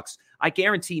Seahawks. I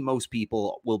guarantee most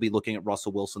people will be looking at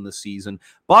Russell Wilson this season,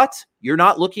 but you're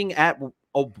not looking at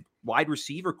a wide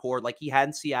receiver core like he had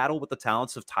in Seattle with the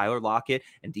talents of Tyler Lockett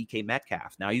and DK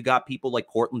Metcalf. Now you got people like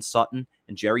Cortland Sutton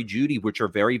and Jerry Jeudy, which are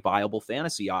very viable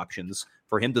fantasy options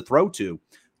for him to throw to.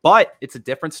 But it's a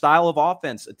different style of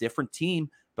offense, a different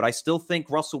team. But I still think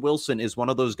Russell Wilson is one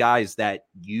of those guys that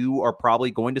you are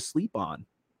probably going to sleep on.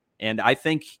 And I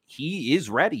think he is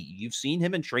ready. You've seen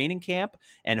him in training camp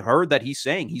and heard that he's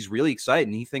saying he's really excited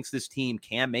and he thinks this team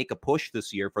can make a push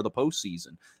this year for the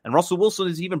postseason. And Russell Wilson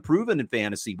has even proven in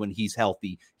fantasy when he's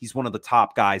healthy, he's one of the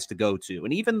top guys to go to.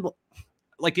 And even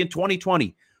like in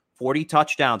 2020, 40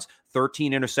 touchdowns,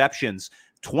 13 interceptions,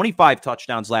 25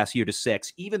 touchdowns last year to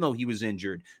 6, even though he was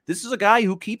injured. This is a guy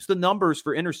who keeps the numbers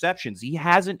for interceptions. He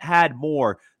hasn't had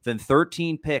more than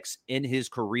 13 picks in his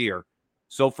career.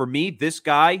 So for me, this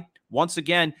guy, once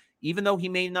again, even though he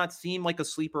may not seem like a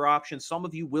sleeper option, some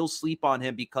of you will sleep on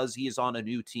him because he is on a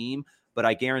new team. But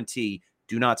I guarantee,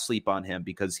 do not sleep on him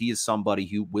because he is somebody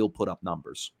who will put up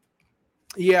numbers.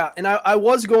 Yeah, and I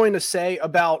was going to say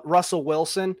about Russell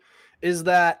Wilson is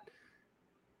that,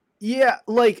 yeah,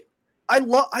 like I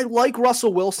like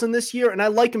Russell Wilson this year, and I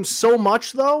like him so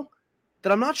much though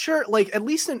that I'm not sure, like at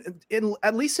least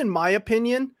in my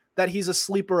opinion, that he's a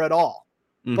sleeper at all.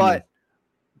 Mm-hmm. But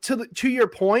to your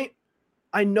point,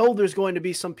 I know there's going to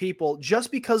be some people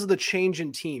just because of the change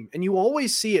in team. And you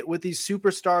always see it with these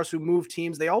superstars who move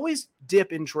teams. They always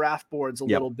dip in draft boards a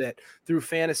little bit through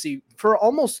fantasy for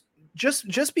almost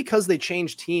just because they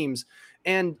change teams.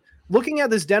 And looking at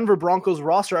this Denver Broncos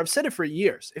roster, I've said it for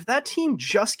years. If that team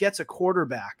just gets a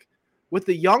quarterback with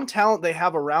the young talent they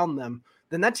have around them,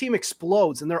 then that team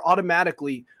explodes and they're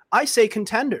automatically, I say,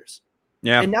 contenders.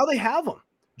 Yeah. And now they have them.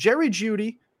 Jerry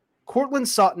Jeudy, Courtland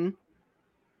Sutton,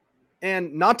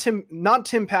 and not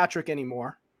Tim Patrick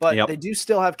anymore, but they do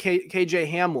still have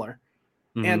KJ Hamler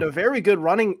and a very good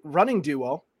running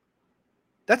duo.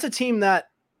 That's a team that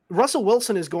Russell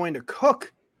Wilson is going to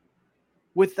cook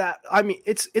with that. I mean,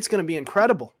 it's going to be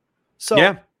incredible.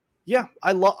 So yeah,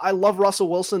 I love Russell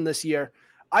Wilson this year.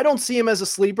 I don't see him as a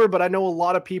sleeper, but I know a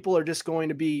lot of people are just going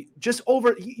to be just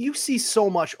over. You see so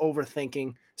much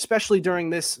overthinking, especially during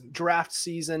this draft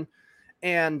season.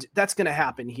 And that's going to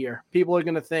happen here. People are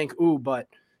going to think, ooh, but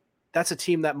that's a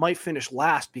team that might finish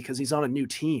last because he's on a new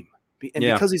team. And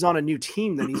because he's on a new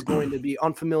team, then he's going to be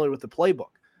unfamiliar with the playbook.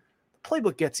 The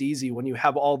playbook gets easy when you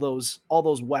have all those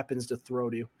weapons to throw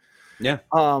to. Yeah.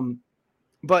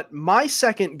 But my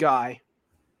second guy,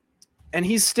 and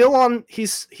he's still on,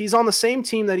 he's on the same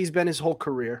team that he's been his whole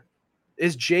career,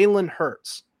 is Jalen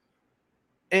Hurts.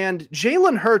 And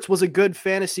Jalen Hurts was a good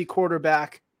fantasy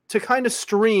quarterback to kind of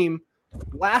stream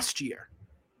last year.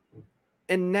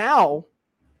 And now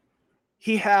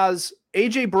he has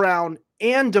A.J. Brown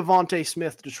and Devontae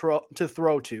Smith to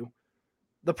throw to.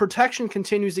 The protection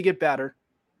continues to get better.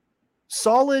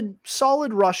 Solid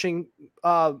rushing.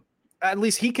 At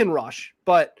least he can rush,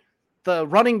 but the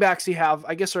running backs he have,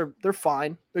 I guess they're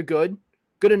fine. They're good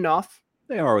enough.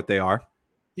 They are what they are.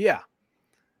 Yeah.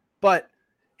 But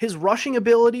his rushing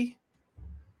ability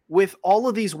with all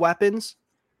of these weapons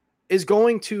is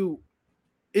going to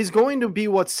be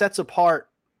what sets apart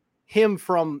him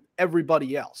from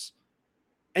everybody else.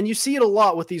 And you see it a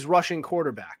lot with these rushing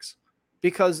quarterbacks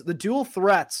because the dual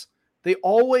threats, they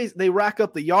rack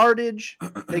up the yardage,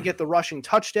 they get the rushing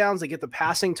touchdowns, they get the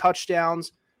passing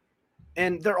touchdowns,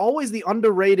 and they're always the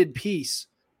underrated piece.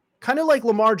 Kind of like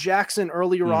Lamar Jackson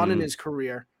earlier on in his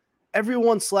career.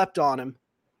 Everyone slept on him.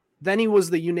 Then he was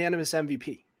the unanimous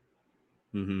MVP.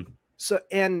 So,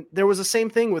 and there was the same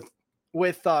thing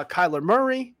with Kyler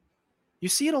Murray. You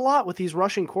see it a lot with these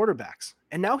rushing quarterbacks.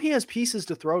 And now he has pieces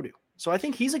to throw to. So I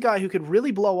think he's a guy who could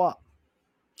really blow up.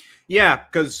 Yeah,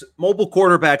 because mobile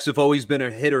quarterbacks have always been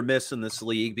a hit or miss in this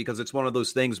league because it's one of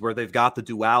those things where they've got the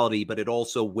duality, but it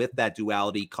also, with that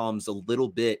duality, comes a little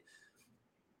bit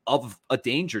of a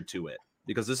danger to it.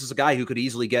 Because this is a guy who could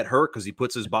easily get hurt because he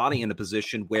puts his body in a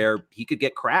position where he could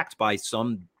get cracked by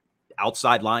some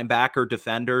outside linebacker,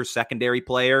 defender, secondary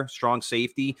player, strong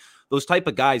safety. Those type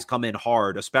of guys come in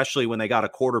hard, especially when they got a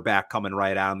quarterback coming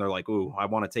right out and they're like, ooh, I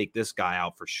want to take this guy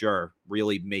out for sure.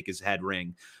 Really make his head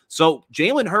ring. So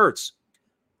Jalen Hurts,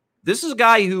 this is a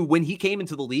guy who, when he came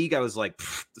into the league, I was like,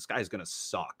 this guy's going to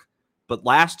suck. But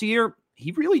last year,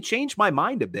 he really changed my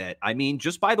mind a bit. I mean,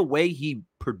 just by the way he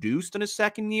produced in his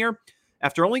second year,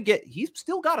 he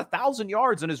still got 1,000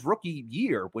 yards in his rookie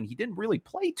year when he didn't really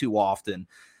play too often.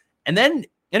 And then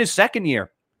in his second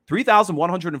year,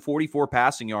 3,144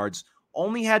 passing yards,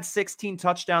 only had 16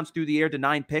 touchdowns through the air to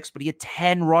 9 picks, but he had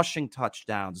 10 rushing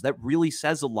touchdowns. That really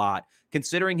says a lot,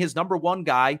 considering his number one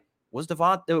guy was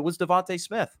Devontae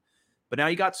Smith. But now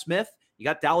you got Smith, you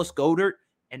got Dallas Goedert,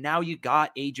 and now you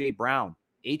got A.J. Brown.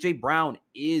 A.J. Brown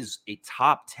is a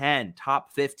top 10,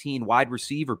 top 15 wide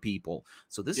receiver, people.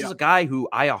 So this is a guy who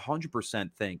I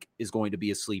 100% think is going to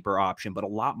be a sleeper option, but a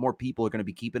lot more people are going to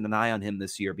be keeping an eye on him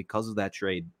this year because of that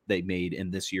trade they made in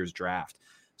this year's draft.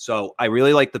 So I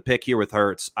really like the pick here with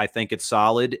Hurts. I think it's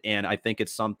solid, and I think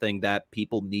it's something that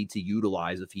people need to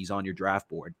utilize if he's on your draft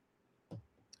board.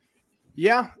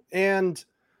 Yeah, and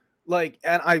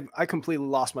I completely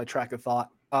lost my train of thought.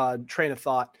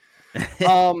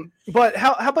 But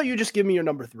how about you just give me your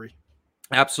number 3?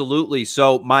 Absolutely.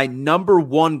 So my number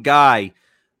one guy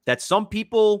that some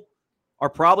people are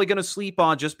probably going to sleep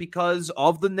on just because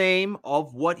of the name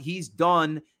of what he's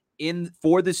done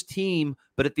for this team.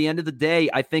 But at the end of the day,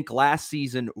 I think last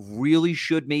season really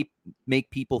should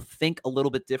make people think a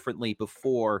little bit differently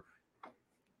before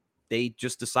they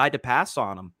just decide to pass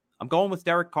on him. I'm going with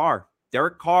Derek Carr.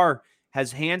 Derek Carr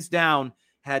has hands down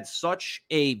had such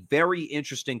a very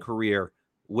interesting career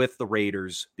with the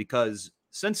Raiders because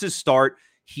since his start,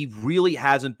 he really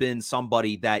hasn't been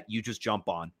somebody that you just jump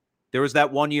on. There was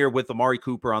that one year with Amari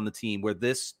Cooper on the team where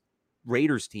this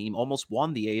Raiders team almost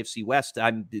won the AFC West.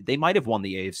 They might have won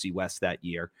the AFC West that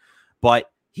year,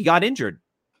 but he got injured.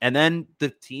 And then the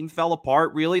team fell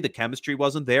apart, really. The chemistry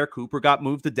wasn't there. Cooper got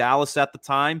moved to Dallas at the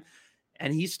time,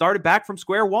 and he started back from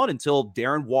square one until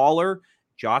Darren Waller,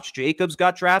 Josh Jacobs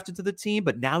got drafted to the team,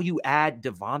 but now you add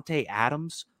Devontae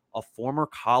Adams, a former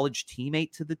college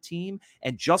teammate, to the team.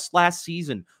 And just last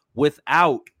season,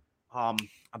 without,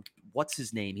 what's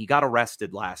his name? He got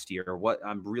arrested last year.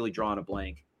 I'm really drawing a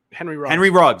blank. Henry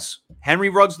Ruggs. Henry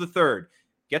Ruggs III.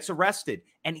 gets arrested.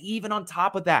 And even on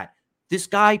top of that, this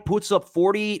guy puts up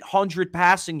 4,800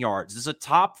 passing yards. This is a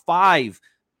top 5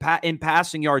 in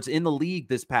passing yards in the league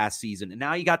this past season. And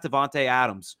now you got Davante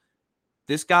Adams.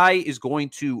 This guy is going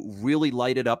to really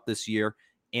light it up this year.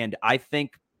 And I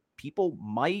think people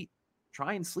might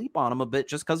try and sleep on him a bit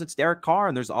just because it's Derek Carr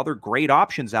and there's other great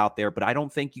options out there, but I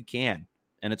don't think you can.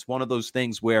 And it's one of those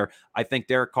things where I think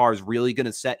Derek Carr is really going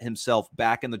to set himself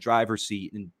back in the driver's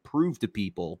seat and prove to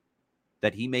people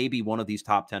that he may be one of these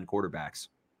top 10 quarterbacks.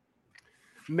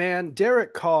 Man,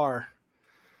 Derek Carr.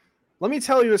 Let me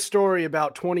tell you a story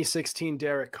about 2016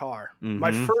 Derek Carr.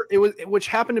 Which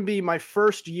happened to be my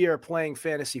first year playing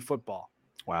fantasy football.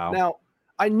 Wow. Now,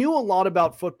 I knew a lot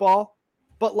about football,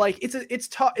 but like it's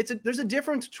tough. There's a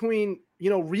difference between,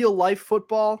 real life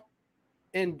football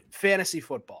and fantasy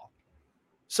football.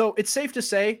 So it's safe to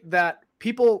say that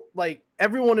people, like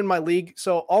everyone in my league,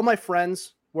 so all my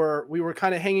friends we were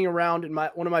kind of hanging around in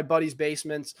one of my buddy's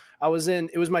basements.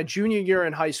 It was my junior year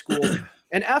in high school.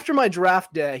 And after my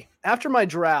draft,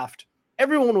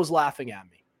 everyone was laughing at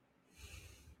me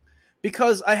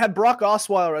because I had Brock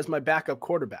Osweiler as my backup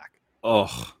quarterback.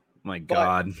 Oh my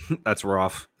God. That's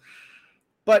rough.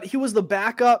 But he was the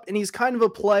backup, and he's kind of a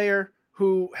player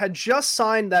who had just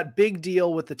signed that big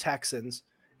deal with the Texans.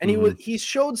 And he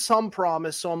showed some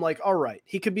promise. So I'm like, all right,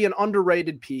 he could be an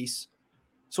underrated piece.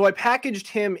 So I packaged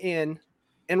him in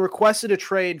and requested a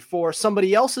trade for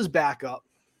somebody else's backup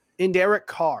in Derek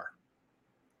Carr.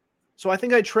 So I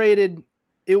think I traded,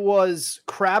 it was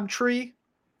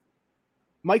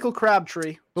Michael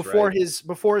Crabtree before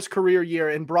his career year,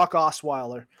 and Brock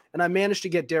Osweiler, and I managed to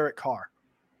get Derek Carr.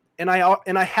 And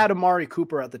I had Amari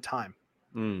Cooper at the time.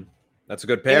 That's a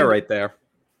good pair right there.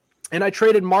 And I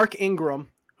traded Mark Ingram,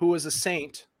 who was a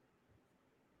Saint,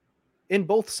 in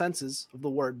both senses of the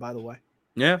word, by the way.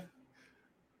 Yeah.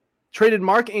 Traded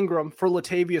Mark Ingram for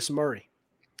Latavius Murray.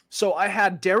 So I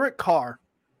had Derek Carr,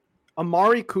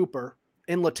 Amari Cooper,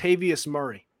 and Latavius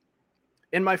Murray.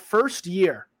 In my first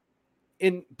year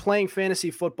in playing fantasy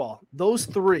football, those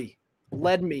three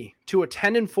led me to a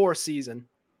 10-4 season.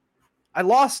 I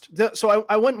lost, so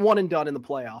I went 1 and done in the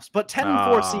playoffs, but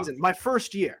 10-4 season, my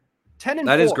first year, 10-4.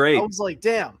 That is great. I was like,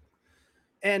 damn.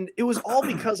 And it was all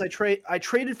because I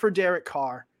traded for Derek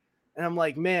Carr, and I'm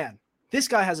like, man, this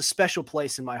guy has a special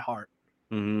place in my heart.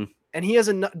 Mm-hmm. And he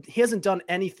hasn't done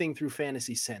anything through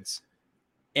fantasy since.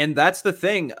 And that's the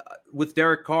thing with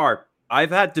Derek Carr.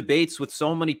 I've had debates with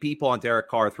so many people on Derek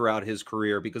Carr throughout his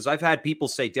career because I've had people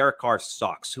say Derek Carr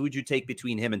sucks. Who would you take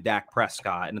between him and Dak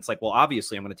Prescott? And it's like, well,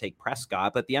 obviously I'm going to take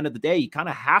Prescott. But at the end of the day, you kind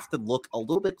of have to look a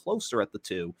little bit closer at the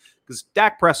two because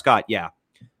Dak Prescott, yeah,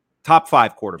 top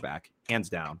 5 quarterback, hands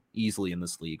down, easily in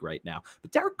this league right now.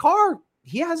 But Derek Carr,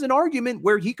 he has an argument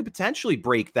where he could potentially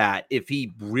break that if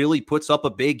he really puts up a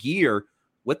big year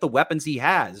with the weapons he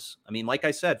has. I mean, like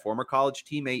I said, former college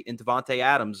teammate in Davante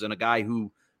Adams and a guy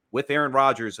who, with Aaron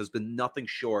Rodgers, has been nothing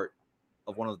short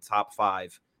of one of the top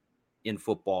 5 in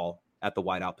football at the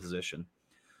wideout position.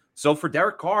 So for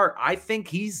Derek Carr, I think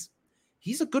he's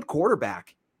a good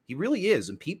quarterback. He really is.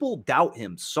 And people doubt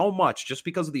him so much just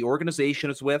because of the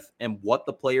organization he's with and what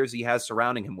the players he has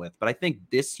surrounding him with. But I think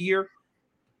this year,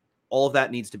 all of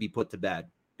that needs to be put to bed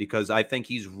because I think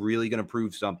he's really going to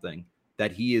prove something,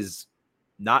 that he is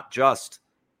not just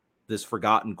this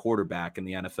forgotten quarterback in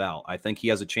the NFL. I think he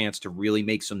has a chance to really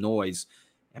make some noise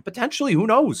and potentially, who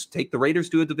knows, take the Raiders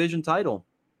to a division title.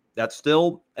 That's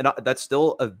still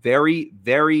a very,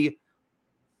 very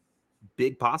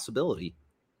big possibility.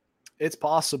 It's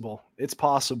possible. It's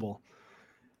possible.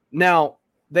 Now,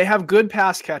 they have good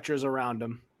pass catchers around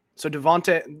him. So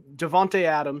Davante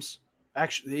Adams,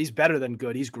 actually, he's better than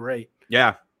good. He's great.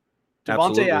 Yeah.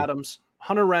 Davante Adams,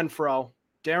 Hunter Renfrow,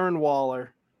 Darren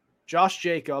Waller, Josh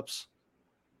Jacobs.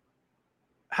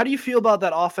 How do you feel about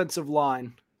that offensive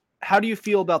line? How do you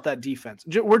feel about that defense?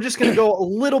 We're just going to go a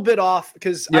little bit off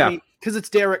because it's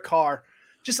Derek Carr.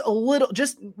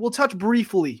 We'll touch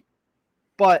briefly,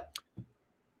 but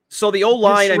so the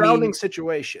O-line, surrounding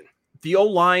situation. The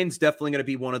O-line's definitely going to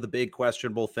be one of the big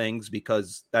questionable things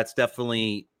because that's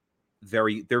definitely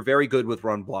they're very good with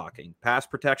run blocking. Pass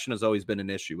protection has always been an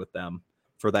issue with them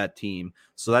for that team.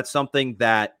 So that's something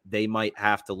that they might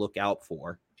have to look out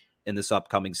for in this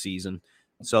upcoming season.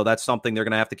 So that's something they're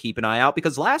going to have to keep an eye out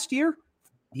because last year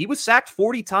he was sacked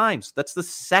 40 times. That's the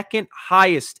second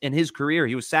highest in his career.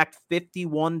 He was sacked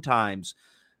 51 times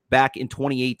back in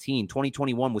 2018.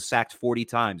 2021 was sacked 40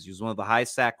 times. He was one of the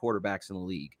highest sacked quarterbacks in the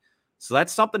league. So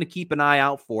that's something to keep an eye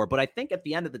out for. But I think at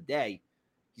the end of the day,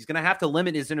 he's going to have to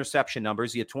limit his interception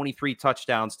numbers. He had 23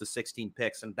 touchdowns to 16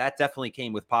 picks, and that definitely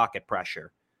came with pocket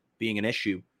pressure being an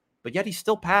issue. but yet he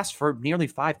still passed for nearly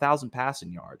 5,000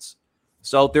 passing yards.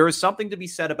 So there is something to be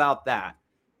said about that.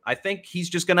 I think he's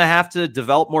just going to have to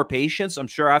develop more patience. I'm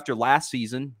sure after last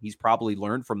season, he's probably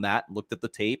learned from that, looked at the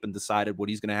tape, and decided what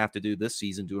he's going to have to do this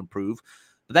season to improve.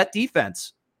 But that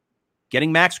defense,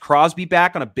 getting Max Crosby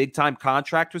back on a big-time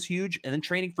contract was huge, and then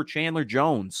training for Chandler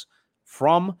Jones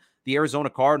from the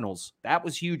Arizona Cardinals, that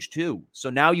was huge too.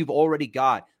 So now you've already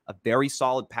got a very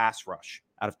solid pass rush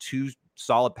out of two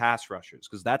solid pass rushers,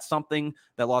 because that's something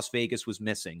that Las Vegas was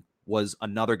missing, was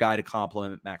another guy to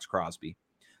complement Max Crosby.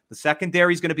 The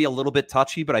secondary is going to be a little bit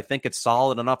touchy, but I think it's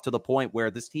solid enough to the point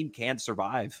where this team can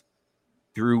survive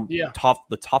through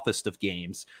the toughest of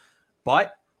games.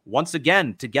 But once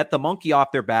again, to get the monkey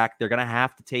off their back, they're going to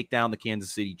have to take down the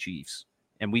Kansas City Chiefs.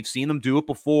 And we've seen them do it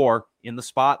before in the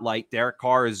spotlight. Derek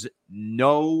Carr is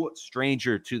no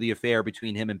stranger to the affair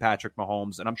between him and Patrick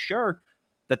Mahomes. And I'm sure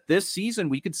that this season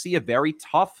we could see a very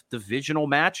tough divisional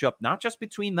matchup, not just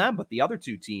between them, but the other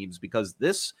two teams, because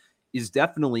this is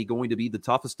definitely going to be the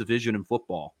toughest division in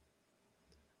football.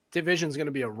 Division's going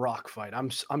to be a rock fight.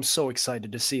 I'm so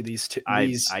excited to see these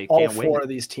all four of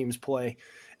these teams play,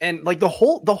 and like the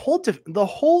whole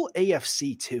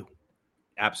AFC too.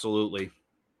 Absolutely.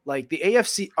 Like the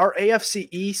AFC, our AFC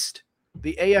East,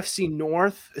 the AFC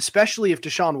North, especially if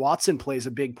Deshaun Watson plays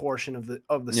a big portion of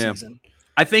the season.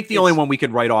 I think the only one we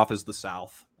could write off is the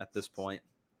South at this point.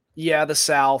 Yeah, the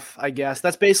South, I guess.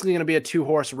 That's basically going to be a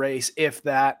 2-horse race, if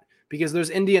that, because there's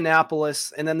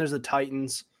Indianapolis and then there's the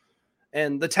Titans,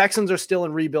 and the Texans are still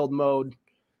in rebuild mode,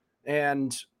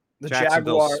 and the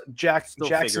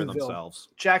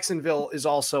Jacksonville is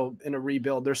also in a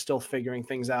rebuild. They're still figuring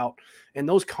things out, and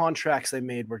those contracts they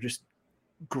made were just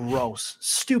gross,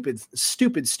 stupid.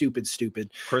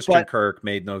 Christian Kirk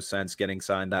made no sense getting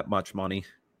signed that much money.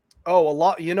 Oh, a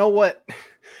lot. You know what?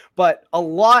 But a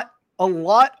lot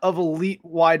of elite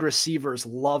wide receivers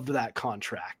loved that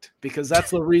contract, because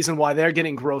that's the reason why they're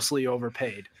getting grossly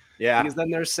overpaid. Yeah. Because then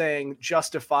they're saying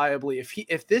justifiably,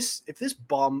 if this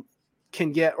bum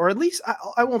can get, or at least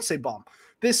I won't say bum,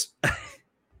 this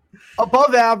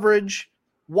above average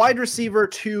wide receiver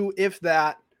 2, if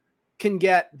that, can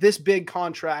get this big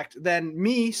contract, then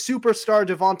me, superstar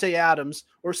Devontae Adams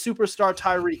or superstar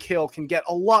Tyreek Hill, can get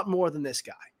a lot more than this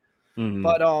guy. Mm-hmm.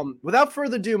 But without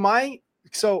further ado,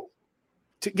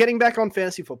 getting back on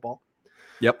fantasy football.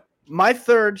 Yep. My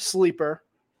third sleeper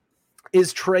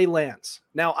is Trey Lance.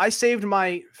 Now, I saved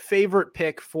my favorite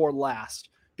pick for last,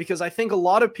 because I think a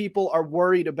lot of people are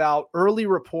worried about early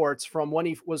reports from when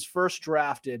he was first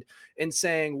drafted and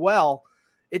saying, well,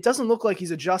 it doesn't look like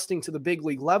he's adjusting to the big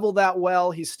league level that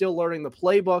well. He's still learning the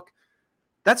playbook.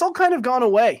 That's all kind of gone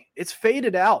away. It's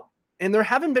faded out. And there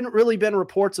haven't really been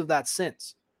reports of that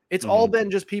since. It's all been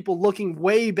just people looking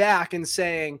way back and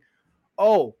saying,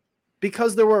 oh,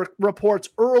 because there were reports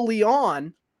early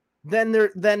on, then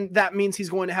that means he's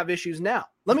going to have issues now.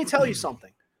 Let me tell you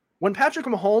something. When Patrick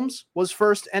Mahomes was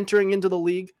first entering into the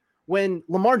league, when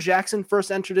Lamar Jackson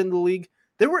first entered into the league,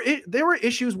 there were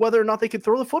issues whether or not they could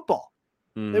throw the football.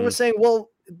 They were saying,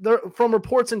 well, from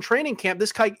reports in training camp,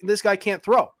 this guy can't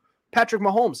throw. Patrick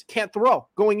Mahomes can't throw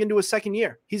going into his second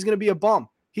year. He's going to be a bum.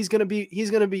 He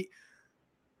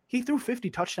threw 50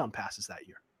 touchdown passes that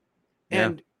year. Yeah.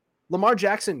 And Lamar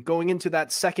Jackson going into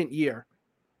that second year,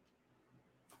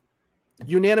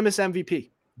 unanimous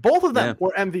MVP. Both of them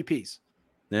were MVPs.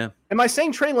 Yeah. Am I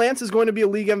saying Trey Lance is going to be a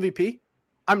league MVP?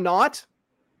 I'm not.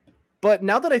 But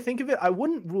now that I think of it, I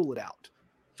wouldn't rule it out.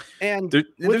 And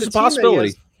there's a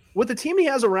possibility. With the team he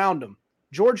has around him,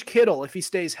 George Kittle, if he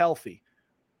stays healthy,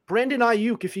 Brandon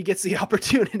Ayuk, if he gets the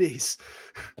opportunities,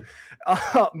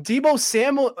 Deebo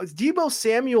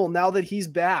Samuel, now that he's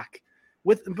back,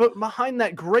 but behind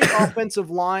that great offensive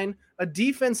line, a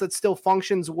defense that still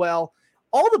functions well,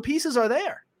 all the pieces are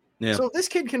there. Yeah. So if this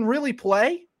kid can really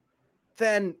play,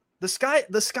 then the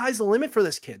sky's the limit for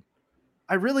this kid.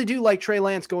 I really do like Trey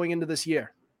Lance going into this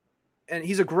year. And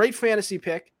he's a great fantasy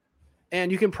pick.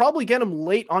 And you can probably get him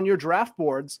late on your draft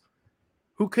boards,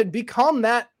 who could become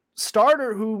that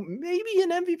starter who may be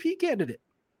an MVP candidate.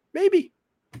 Maybe.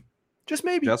 Just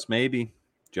maybe. Just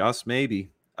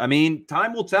maybe. I mean,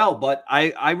 time will tell, but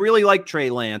I really like Trey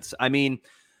Lance. I mean,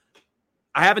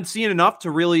 I haven't seen enough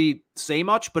to really say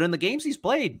much, but in the games he's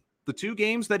played, the 2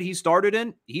 games that he started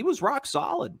in, he was rock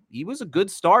solid. He was a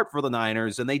good start for the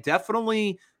Niners, and they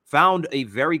definitely found a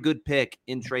very good pick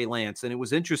in Trey Lance. And it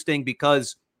was interesting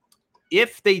because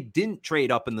if they didn't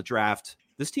trade up in the draft,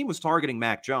 this team was targeting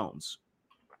Mac Jones.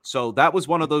 So that was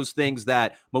one of those things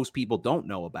that most people don't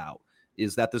know about,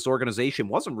 is that this organization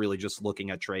wasn't really just looking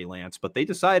at Trey Lance, but they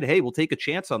decided, hey, we'll take a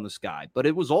chance on this guy. But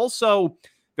it was also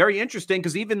very interesting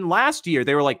because even last year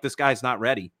they were like, this guy's not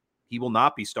ready. He will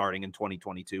not be starting in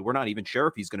 2022. We're not even sure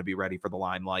if he's going to be ready for the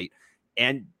limelight.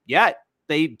 And yet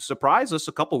they surprised us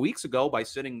a couple weeks ago by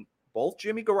sitting both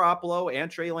Jimmy Garoppolo and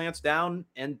Trey Lance down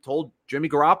and told Jimmy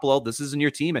Garoppolo, this isn't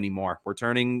your team anymore.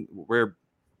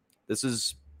 This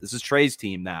is Trey's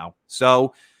team now.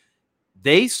 So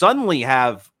they suddenly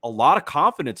have a lot of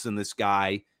confidence in this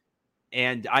guy.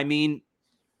 And I mean,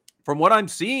 from what I'm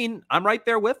seeing, I'm right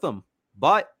there with them,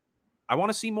 but I want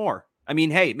to see more. I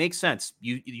mean, hey, it makes sense.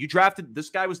 You drafted, this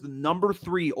guy was the number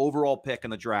 3 overall pick in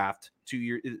the draft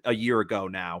a year ago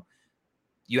now.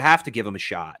 You have to give him a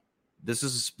shot. This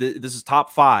is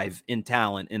top 5 in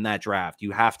talent in that draft.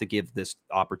 You have to give this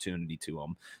opportunity to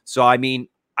him. So, I mean,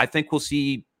 I think we'll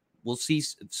see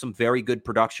some very good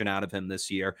production out of him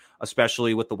this year,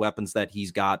 especially with the weapons that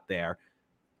he's got there.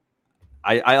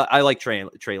 I like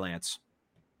Trey Lance.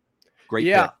 Great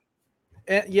pick.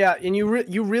 And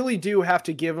you really do have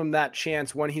to give him that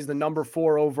chance when he's the number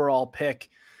 4 overall pick.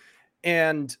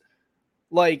 And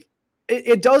like,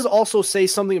 it does also say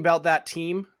something about that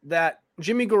team that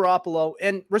Jimmy Garoppolo,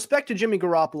 and respect to Jimmy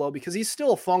Garoppolo because he's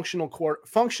still a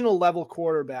functional level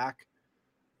quarterback,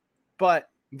 but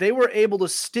they were able to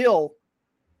still,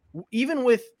 even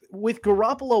with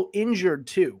Garoppolo injured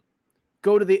too,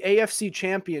 go to the NFC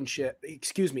Championship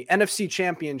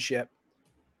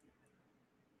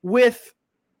with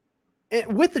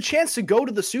the chance to go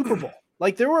to the Super Bowl.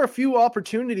 Like, there were a few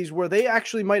opportunities where they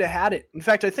actually might have had it. In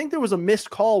fact, I think there was a missed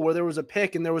call where there was a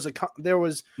pick and there was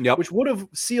which would have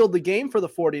sealed the game for the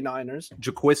 49ers.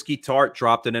 Jaquiski Tart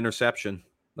dropped an interception.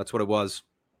 That's what it was.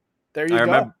 There you go.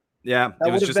 Remember. Yeah.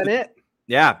 That would have been it.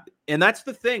 Yeah. And that's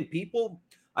the thing.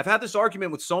 I've had this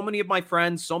argument with so many of my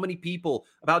friends, so many people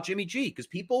about Jimmy G, because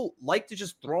people like to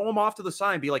just throw him off to the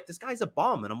side and be like, this guy's a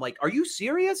bum. And I'm like, are you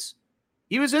serious?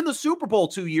 He was in the Super Bowl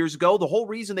 2 years ago. The whole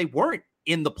reason they weren't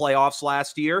in the playoffs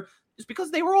last year is because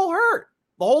they were all hurt.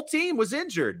 The whole team was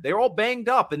injured. They were all banged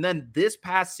up. And then this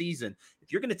past season,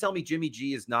 if you're going to tell me Jimmy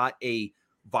G is not a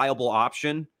viable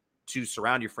option to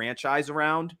surround your franchise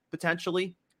around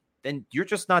potentially, then you're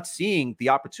just not seeing the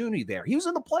opportunity there. He was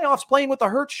in the playoffs playing with a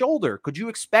hurt shoulder. Could you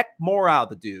expect more out of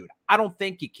the dude? I don't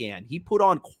think you can. He put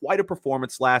on quite a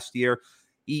performance last year.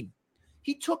 He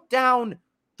took down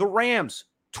the Rams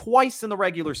twice in the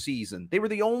regular season. They were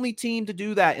the only team to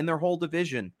do that in their whole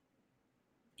division.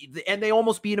 And they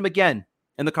almost beat him again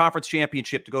in the conference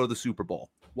championship to go to the Super Bowl.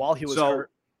 While he was hurt.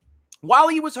 While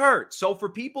he was hurt. So for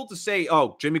people to say,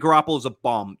 oh, Jimmy Garoppolo is a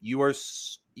bum, you're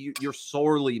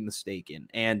sorely mistaken.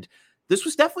 And this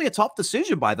was definitely a tough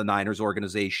decision by the Niners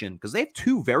organization because they have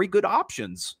 2 very good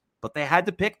options, but they had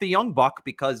to pick the young buck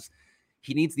because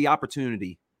he needs the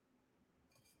opportunity.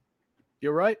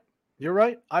 You're right. You're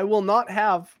right. I will not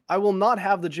have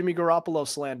the Jimmy Garoppolo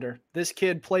slander. This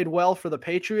kid played well for the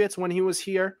Patriots when he was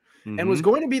here and was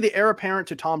going to be the heir apparent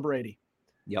to Tom Brady.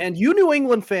 Yep. And you New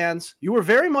England fans, you were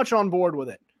very much on board with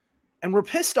it and were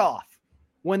pissed off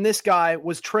when this guy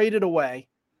was traded away.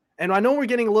 And I know we're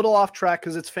getting a little off track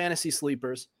because it's fantasy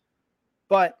sleepers,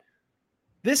 but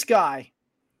this guy,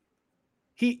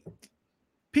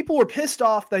 people were pissed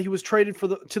off that he was traded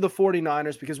to the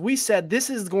 49ers because we said this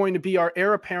is going to be our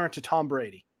heir apparent to Tom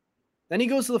Brady. Then he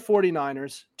goes to the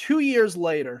 49ers 2 years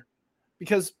later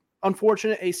because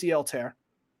unfortunate ACL tear.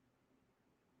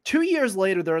 2 years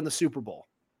later, they're in the Super Bowl.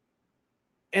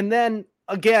 And then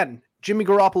again, Jimmy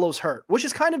Garoppolo's hurt, which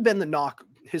has kind of been the knock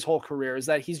his whole career is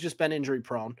that he's just been injury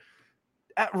prone.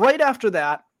 Right after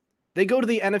that, they go to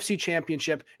the NFC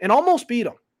Championship and almost beat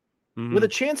him. With a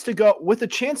chance to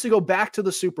go back to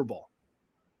the Super Bowl.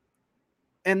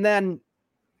 And then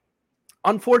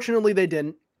unfortunately they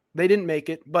didn't make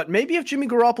it, but maybe if Jimmy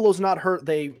Garoppolo's not hurt,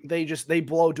 they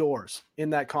blow doors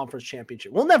in that conference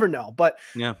championship. We'll never know, but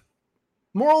yeah.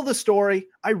 Moral of the story,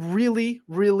 I really,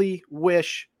 really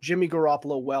wish Jimmy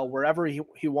Garoppolo well wherever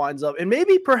he winds up. And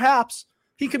maybe perhaps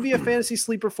he could be a fantasy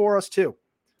sleeper for us too.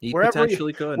 He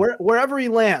potentially could. Wherever he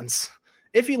lands,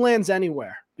 if he lands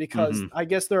anywhere. Because I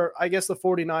guess the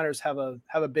 49ers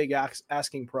have a big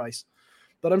asking price,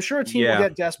 but I'm sure a team will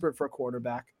get desperate for a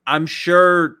quarterback. I'm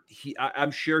sure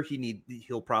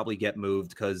he'll probably get moved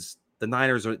because the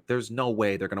Niners there's no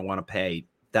way they're going to want to pay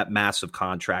that massive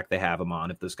contract they have him on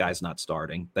if this guy's not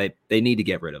starting. They need to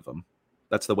get rid of him.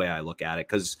 That's the way I look at it.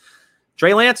 Because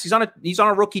Trey Lance, he's on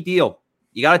a rookie deal.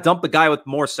 You got to dump the guy with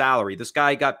more salary. This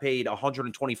guy got paid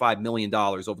 $125 million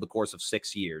over the course of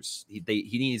 6 years. He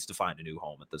needs to find a new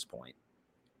home at this point.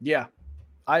 Yeah,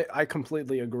 I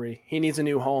completely agree. He needs a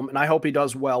new home, and I hope he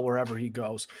does well wherever he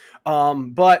goes.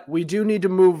 But we do need to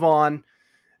move on.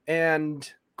 And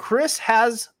Chris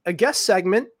has a guest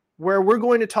segment where we're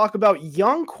going to talk about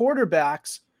young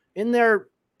quarterbacks in their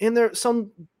some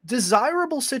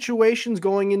desirable situations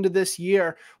going into this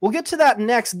year. We'll get to that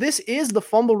next. This is the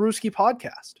Fumblerooski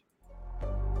podcast.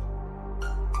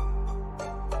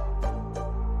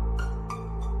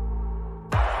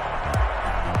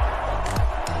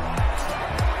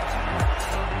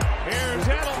 Here's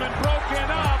Edelman broken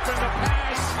up, and the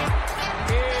pass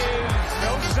is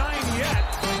no sign yet.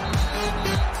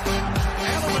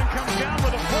 Edelman comes down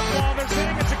with a football. They're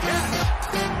saying it's a catch.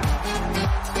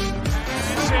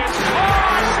 It's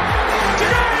caught.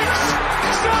 Diggs!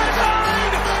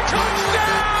 Sideline!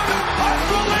 Touchdown!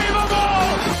 Unbelievable!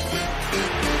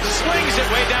 Swings it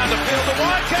way down the field to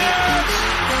Watkins.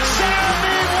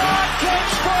 Sammy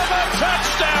Watkins for the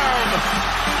touchdown!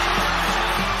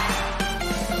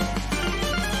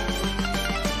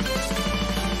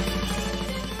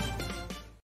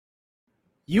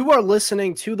 You are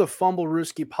listening to the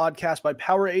Fumblerooski podcast by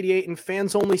Power 88 and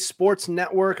Fans Only Sports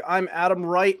Network. I'm Adam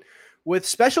Wright with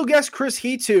special guest Chris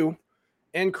Hetu,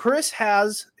 and Chris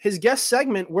has his guest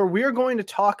segment where we're going to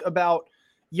talk about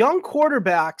young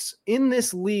quarterbacks in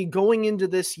this league going into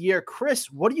this year.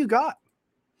 Chris, what do you got?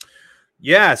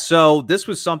 Yeah, so this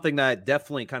was something that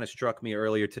definitely kind of struck me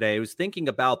earlier today. I was thinking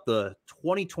about the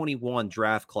 2021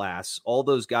 draft class, all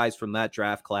those guys from that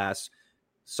draft class,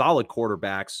 solid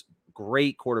quarterbacks,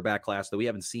 great quarterback class that we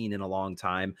haven't seen in a long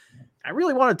time. I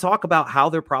really want to talk about how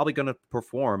they're probably going to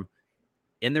perform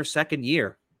in their second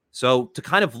year. So to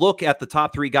kind of look at the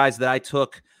top three guys that I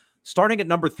took, starting at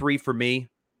number 3 for me,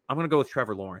 I'm going to go with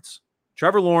Trevor Lawrence.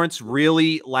 Trevor Lawrence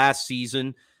really last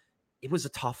season, it was a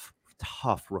tough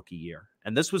rookie year.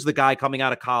 And this was the guy coming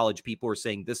out of college. People were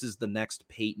saying, this is the next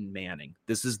Peyton Manning.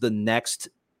 This is the next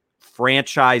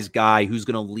franchise guy who's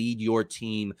going to lead your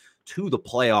team to the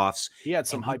playoffs. He had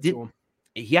some hype to him.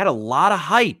 He had a lot of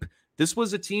hype. This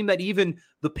was a team that even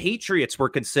the Patriots were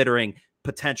considering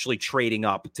potentially trading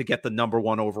up to get the number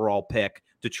 1 overall pick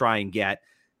to try and get.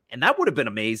 And that would have been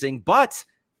amazing. But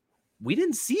we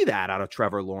didn't see that out of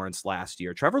Trevor Lawrence last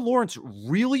year. Trevor Lawrence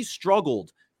really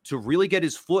struggled to really get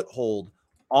his foothold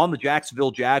on the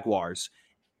Jacksonville Jaguars.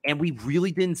 And we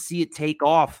really didn't see it take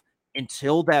off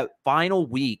until that final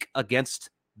week against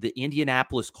the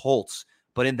Indianapolis Colts.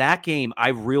 But in that game, I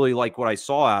really like what I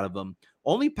saw out of him.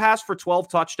 Only passed for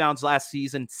 12 touchdowns last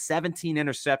season, 17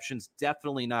 interceptions.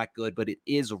 Definitely not good, but it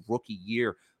is a rookie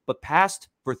year. But passed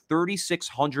for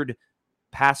 3,600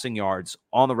 passing yards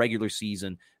on the regular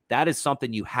season. That is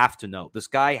something you have to know. This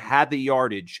guy had the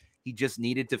yardage. He just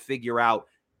needed to figure out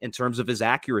in terms of his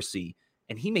accuracy.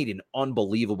 And he made an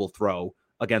unbelievable throw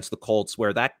against the Colts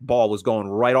where that ball was going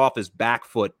right off his back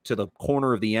foot to the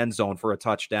corner of the end zone for a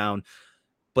touchdown.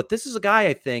 But this is a guy,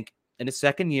 I think, in his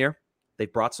second year, they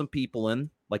brought some people in,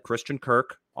 like Christian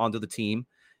Kirk, onto the team.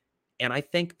 And I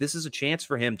think this is a chance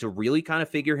for him to really kind of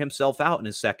figure himself out in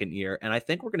his second year. And I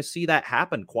think we're going to see that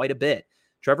happen quite a bit.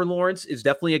 Trevor Lawrence is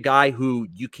definitely a guy who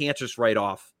you can't just write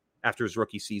off after his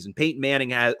rookie season. Peyton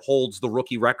Manning holds the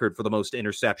rookie record for the most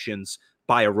interceptions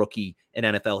by a rookie in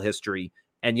NFL history.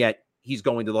 And yet he's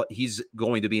going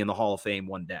to be in the Hall of Fame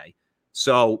one day.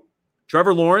 So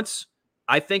Trevor Lawrence,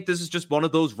 I think this is just one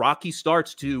of those rocky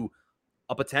starts to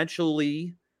a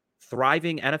potentially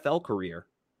thriving NFL career.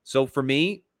 So for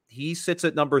me, he sits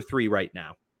at number 3 right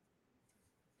now.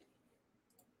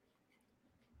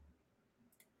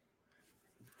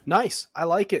 Nice. I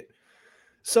like it.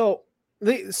 So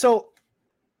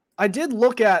I did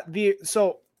look at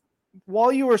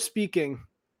while you were speaking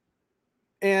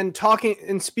and talking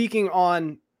and speaking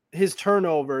on his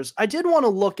turnovers, I did want to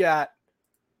look at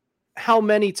how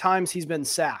many times he's been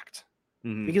sacked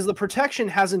because the protection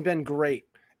hasn't been great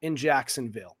in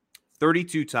Jacksonville.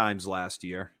 32 times last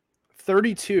year.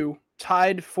 32,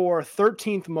 tied for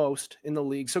 13th most in the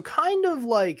league. So kind of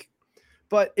like,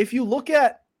 but if you look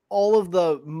at all of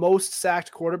the most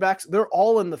sacked quarterbacks, they're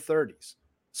all in the 30s.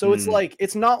 So it's like,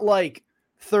 it's not like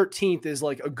 13th is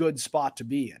like a good spot to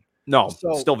be in. No,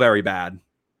 so still very bad.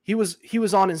 He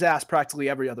was on his ass practically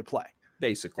every other play.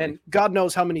 Basically. And God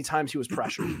knows how many times he was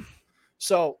pressured.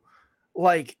 So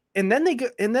like, and then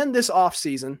this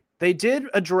offseason, they did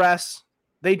address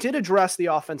the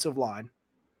offensive line.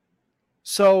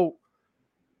 So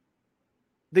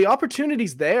the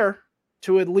opportunity's there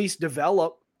to at least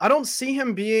develop. I don't see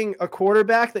him being a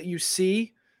quarterback that you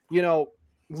see,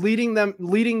 leading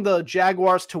the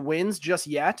Jaguars to wins just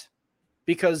yet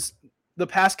because the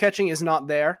pass catching is not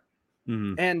there.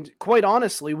 Mm-hmm. And quite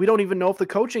honestly, we don't even know if the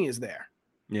coaching is there.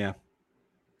 Yeah.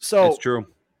 So it's true.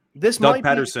 Doug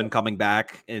Pederson coming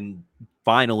back and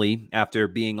finally, after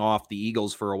being off the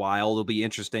Eagles for a while, it'll be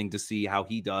interesting to see how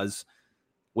he does.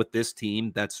 with this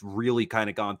team that's really kind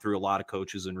of gone through a lot of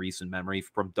coaches in recent memory,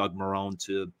 from Doug Marrone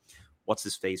to what's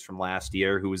his face from last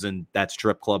year, who was in that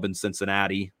strip club in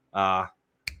Cincinnati.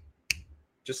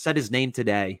 Just said his name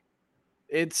today.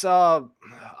 It's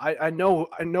I know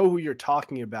who you're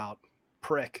talking about.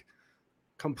 Prick.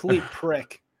 Complete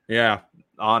prick. Yeah,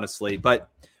 honestly. But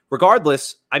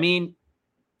regardless, I mean,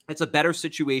 it's a better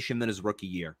situation than his rookie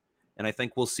year. And I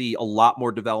think we'll see a lot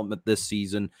more development this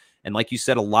season. And like you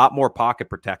said, a lot more pocket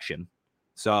protection.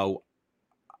 So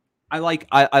I like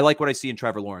what I see in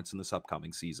Trevor Lawrence in this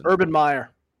upcoming season. Urban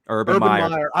Meyer. Urban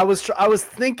Meyer. I was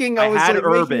thinking I was had like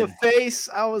Urban. making a face.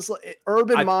 I was like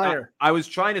Urban Meyer. I was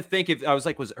trying to think if I was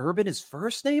like, was Urban his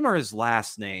first name or his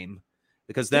last name?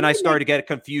 Because then I started to get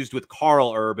confused with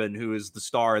Carl Urban, who is the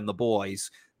star in The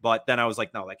Boys. But then I was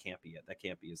like, no, that can't be it. That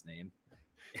can't be his name.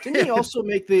 Didn't he also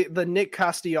make the Nick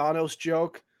Castellanos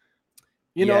joke?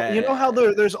 You know how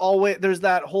there's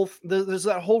that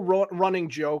whole running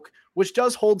joke, which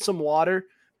does hold some water,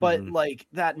 but like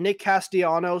that Nick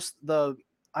Castellanos,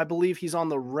 I believe he's on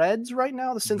the Reds right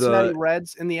now, the Cincinnati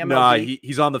Reds in the MLB. No,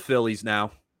 he's on the Phillies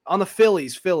now. On the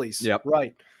Phillies. Yep.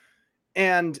 Right.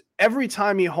 And every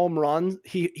time he home runs,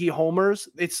 he homers,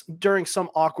 it's during some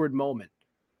awkward moment.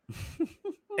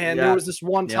 And there was this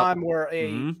one time where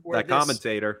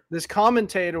this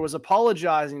commentator was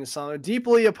apologizing to someone,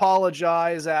 deeply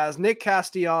apologized as Nick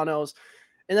Castellanos,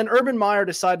 and then Urban Meyer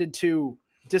decided to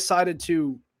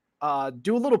do a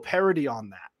little parody on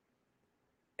that.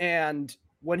 And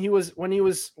when he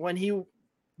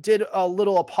did a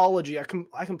little apology,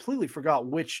 I completely forgot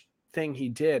which thing he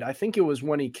did. I think it was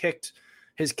when he kicked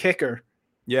his kicker.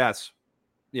 Yes.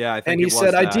 Yeah, I think. And he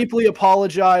said, "I deeply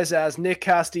apologize," as Nick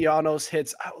Castellanos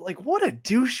hits. Like, what a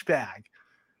douchebag!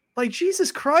 Like,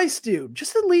 Jesus Christ, dude!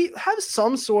 Just at least have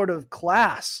some sort of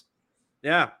class.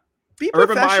 Yeah, be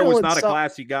Urban Meyer professional. was not a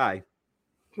classy guy.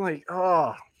 Like,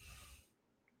 and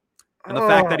the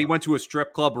fact that he went to a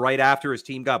strip club right after his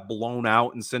team got blown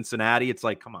out in Cincinnati, it's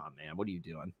like, come on, man, what are you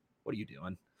doing? What are you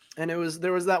doing? And there was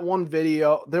that one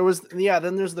video. Then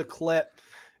there's the clip,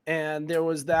 and there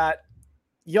was that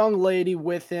young lady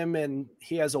with him, and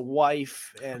he has a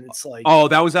wife, and it's like, oh,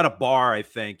 that was at a bar, I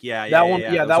think. That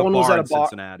one was at a bar.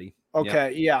 Cincinnati.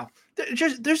 Okay, yeah.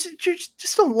 There's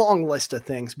just a long list of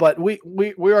things, but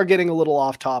we are getting a little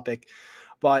off topic.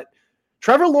 But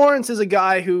Trevor Lawrence is a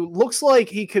guy who looks like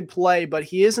he could play, but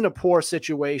he is in a poor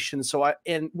situation.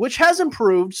 Which has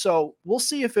improved, so we'll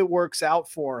see if it works out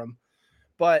for him.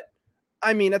 But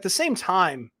I mean, at the same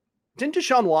time, didn't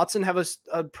Deshaun Watson have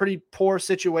a pretty poor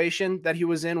situation that he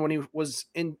was in when he was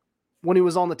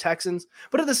on the Texans?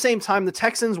 But at the same time, the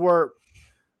Texans were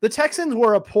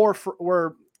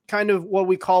were kind of what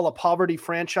we call a poverty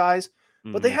franchise,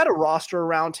 but they had a roster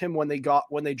around him when they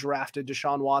drafted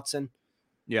Deshaun Watson.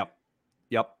 Yep.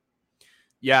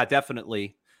 Yeah,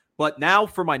 definitely. But now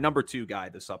for my number 2 guy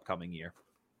this upcoming year,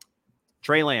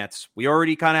 Trey Lance. We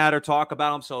already kind of had our talk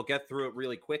about him, so I'll get through it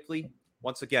really quickly.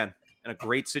 Once again, in a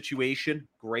great situation,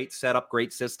 great setup,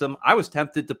 great system. I was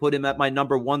tempted to put him at my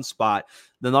number 1 spot.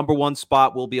 The number 1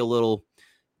 spot will be a little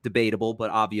debatable,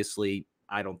 but obviously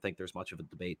I don't think there's much of a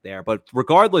debate there. But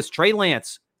regardless, Trey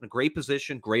Lance, in a great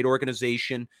position, great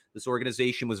organization. This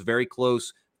organization was very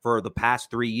close for the past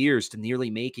 3 years to nearly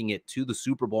making it to the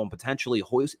Super Bowl and potentially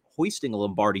hoisting a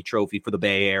Lombardi trophy for the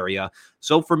Bay Area.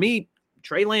 So for me,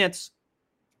 Trey Lance,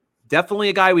 definitely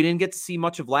a guy we didn't get to see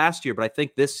much of last year, but I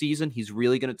think this season he's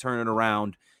really going to turn it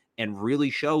around and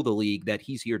really show the league that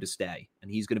he's here to stay,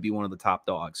 and he's going to be one of the top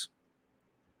dogs.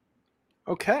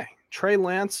 Okay, Trey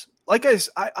Lance. Like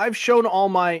I've shown all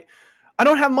my – I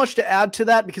don't have much to add to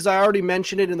that because I already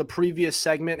mentioned it in the previous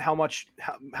segment how much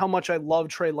I love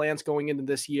Trey Lance going into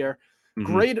this year.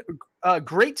 Mm-hmm.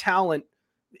 Great talent.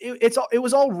 It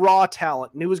was all raw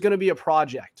talent, and it was going to be a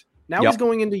project. Now he's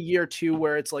going into year 2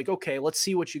 where it's like, okay, let's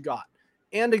see what you got.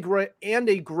 And a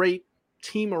great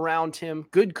team around him,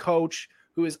 good coach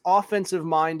who is offensive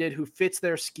minded, who fits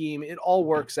their scheme. It all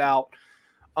works out.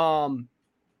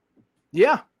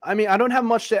 Yeah. I mean, I don't have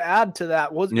much to add to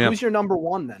that. Who's your number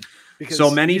 1 then? Because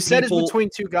you said it's between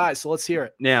 2 guys, so let's hear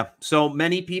it. Yeah. So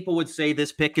many people would say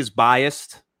this pick is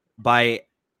biased by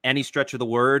any stretch of the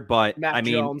word, but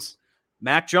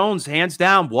Mac Jones, hands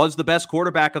down, was the best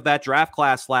quarterback of that draft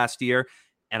class last year,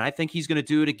 and I think he's going to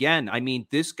do it again. I mean,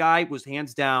 this guy was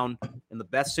hands down in the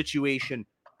best situation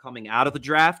coming out of the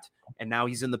draft, and now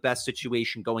he's in the best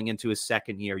situation going into his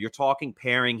second year. You're talking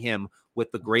pairing him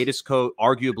with the greatest coach,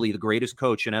 arguably the greatest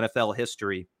coach in NFL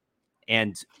history,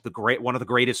 and one of the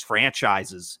greatest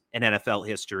franchises in NFL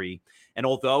history. And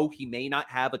although he may not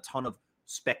have a ton of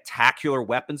spectacular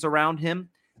weapons around him,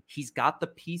 he's got the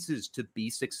pieces to be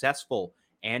successful.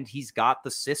 and he's got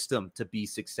the system to be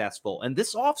successful. And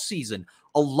this offseason,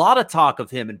 a lot of talk of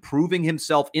him improving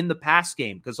himself in the pass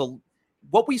game, because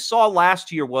what we saw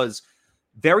last year was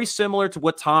very similar to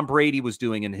what Tom Brady was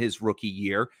doing in his rookie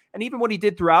year, and even what he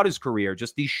did throughout his career,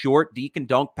 just these short deke and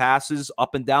dunk passes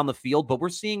up and down the field. But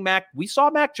we saw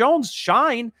Mac Jones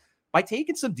shine by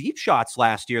taking some deep shots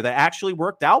last year that actually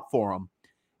worked out for him.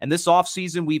 And this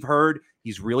offseason, we've heard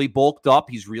he's really bulked up.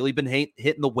 He's really been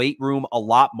hitting the weight room a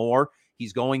lot more.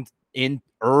 He's going in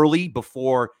early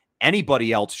before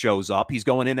anybody else shows up. He's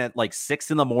going in at like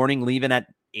 6 a.m, leaving at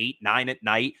 8, 9 at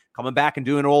night, coming back and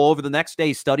doing it all over the next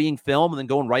day, studying film, and then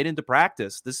going right into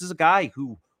practice. This is a guy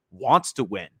who wants to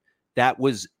win, that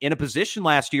was in a position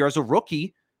last year as a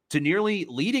rookie to nearly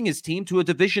leading his team to a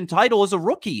division title as a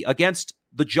rookie against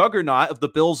the juggernaut of the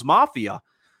Bills Mafia.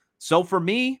 So for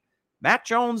me, Mac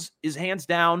Jones is hands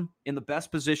down in the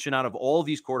best position out of all of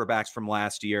these quarterbacks from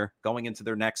last year going into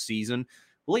their next season.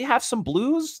 Will he have some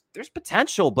blues? There's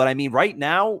potential, but I mean, right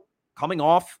now, coming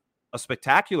off a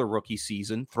spectacular rookie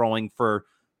season, throwing for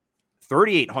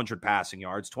 3,800 passing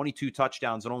yards, 22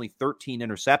 touchdowns, and only 13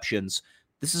 interceptions,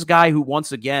 this is a guy who,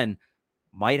 once again,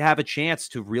 might have a chance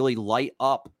to really light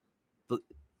up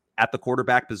at the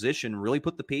quarterback position, really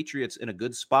put the Patriots in a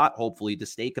good spot, hopefully, to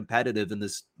stay competitive in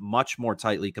this much more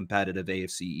tightly competitive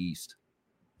AFC East.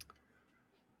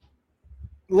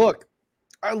 Look,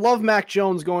 I love Mac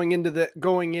Jones going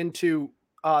into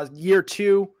year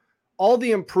 2, all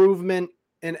the improvement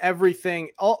and everything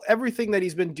that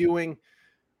he's been doing.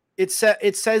 It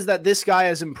says that this guy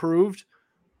has improved,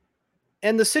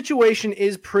 and the situation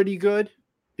is pretty good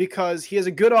because he has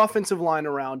a good offensive line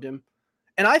around him.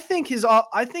 And I think his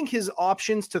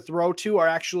options to throw to are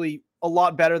actually a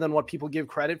lot better than what people give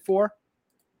credit for.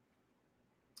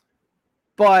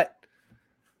 But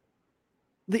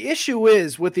the issue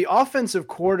is with the offensive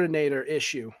coordinator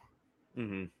issue,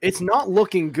 it's not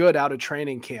looking good out of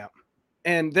training camp.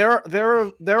 And there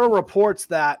are reports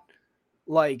that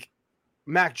like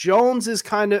Mac Jones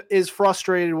is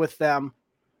frustrated with them.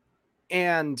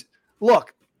 And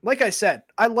look, like I said,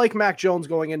 I like Mac Jones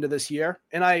going into this year,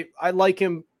 and I like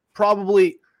him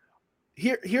probably.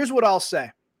 Here's what I'll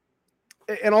say,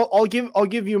 and I'll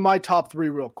give you my top 3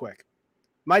 real quick.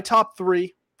 My top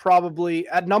 3, probably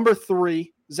at number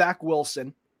 3, Zach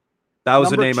Wilson. That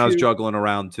was a name 2, I was juggling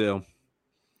around too.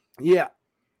 Yeah,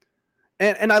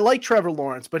 and I like Trevor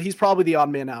Lawrence, but he's probably the odd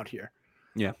man out here.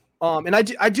 Yeah. And I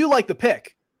do like the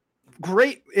pick.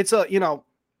 Great, it's a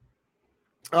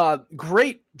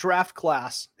great draft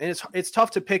class, and it's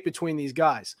tough to pick between these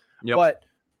guys. Yep.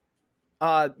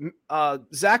 But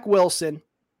Zach Wilson,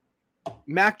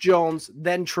 Mac Jones,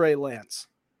 then Trey Lance,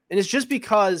 and it's just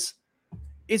because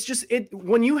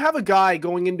when you have a guy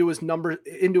going into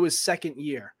his second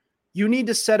year, you need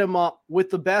to set him up with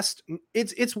the best.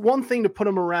 It's one thing to put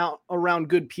him around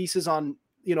good pieces on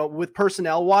with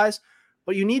personnel wise,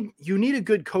 but you need a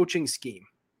good coaching scheme.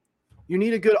 You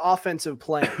need a good offensive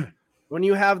plan. When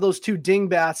you have those 2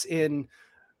 dingbats in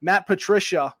Matt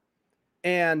Patricia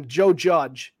and Joe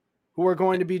Judge, who are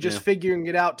going to be just figuring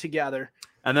it out together.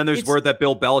 And then there's word that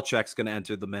Bill Belichick's going to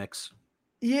enter the mix.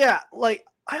 Yeah, like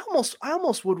I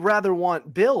almost would rather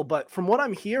want Bill, but from what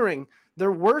I'm hearing,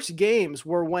 their worst games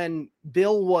were when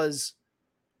Bill was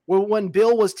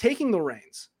taking the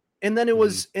reins. And then it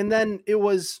was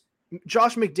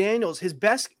Josh McDaniels.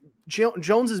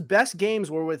 Jones's best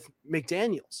games were with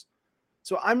McDaniels.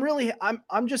 So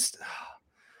I'm just,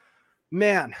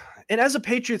 man. And as a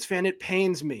Patriots fan, it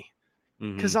pains me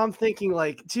because I'm thinking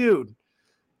like, dude,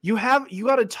 you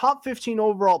got a top 15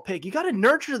 overall pick. You got to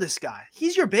nurture this guy.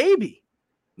 He's your baby.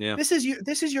 Yeah. This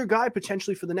is your guy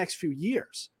potentially for the next few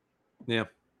years. Yeah.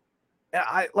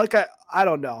 I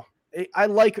don't know. I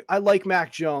like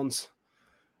Mac Jones,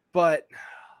 but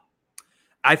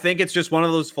I think it's just one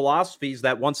of those philosophies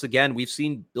that, once again, we've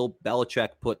seen Bill Belichick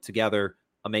put together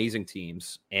amazing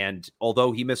teams. And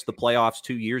although he missed the playoffs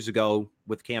 2 years ago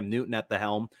with Cam Newton at the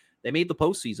helm, they made the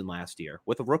postseason last year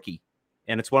with a rookie.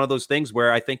 And it's one of those things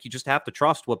where I think you just have to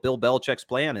trust what Bill Belichick's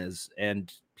plan is.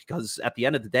 And because at the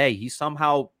end of the day, he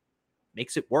somehow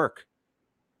makes it work.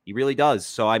 He really does.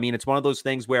 So, I mean, it's one of those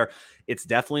things where it's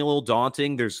definitely a little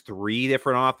daunting. There's 3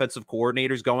 different offensive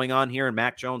coordinators going on here, and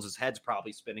Mac Jones's head's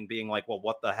probably spinning, being like, well,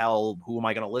 what the hell? Who am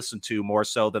I going to listen to more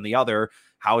so than the other?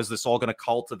 How is this all going to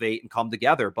cultivate and come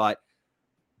together? But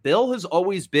Bill has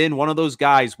always been one of those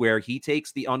guys where he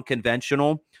takes the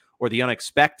unconventional or the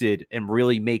unexpected and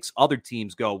really makes other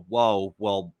teams go, whoa,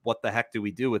 well, what the heck do we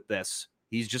do with this?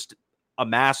 He's just a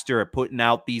master at putting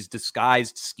out these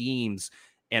disguised schemes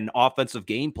and offensive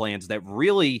game plans that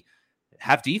really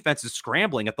have defenses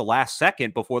scrambling at the last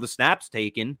second before the snap's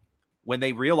taken when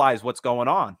they realize what's going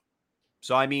on.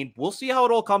 So, I mean, we'll see how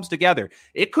it all comes together.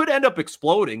 It could end up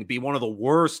exploding, be one of the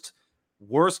worst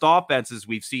offenses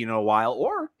we've seen in a while,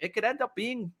 or it could end up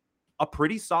being a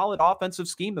pretty solid offensive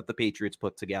scheme that the Patriots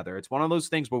put together. It's one of those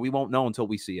things where we won't know until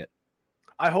we see it.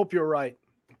 I hope you're right.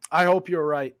 I hope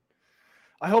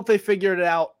they figured it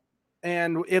out,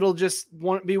 and it'll just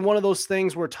be one of those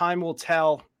things where time will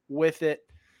tell with it.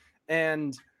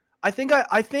 And I think with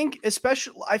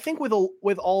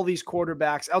all these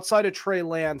quarterbacks outside of Trey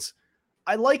Lance,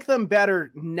 I like them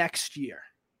better next year.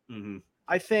 Mm-hmm.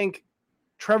 I think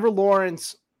Trevor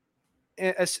Lawrence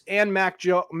and Mac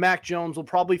Jones will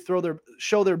probably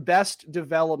show their best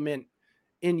development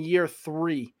in year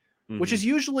 3, which is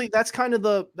usually that's kind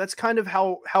of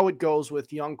how it goes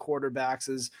with young quarterbacks.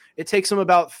 Is it takes them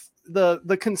about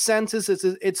the consensus is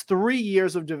it's 3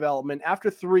 years of development. After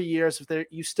 3 years, if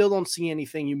you still don't see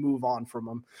anything, you move on from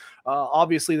them.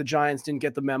 Obviously, the Giants didn't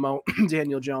get the memo,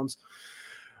 Daniel Jones,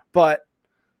 but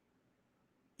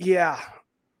yeah,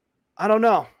 I don't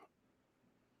know.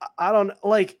 I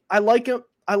like him.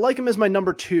 I like him as my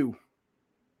number 2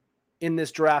 in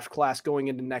this draft class going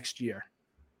into next year.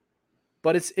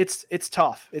 But it's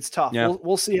tough. It's tough. Yeah.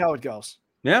 We'll see how it goes.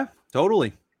 Yeah,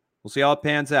 totally. We'll see how it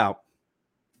pans out.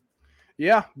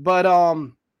 Yeah, but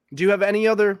do you have any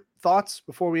other thoughts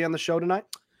before we end the show tonight?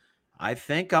 I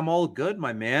think I'm all good,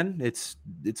 my man. It's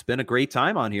been a great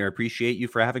time on here. I appreciate you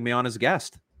for having me on as a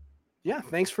guest. Yeah,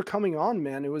 thanks for coming on,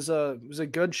 man. It was a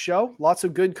good show. Lots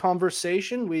of good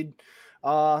conversation. We'd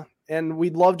love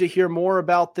to hear more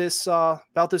about this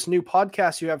new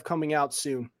podcast you have coming out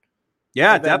soon.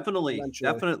 Yeah,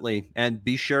 definitely. And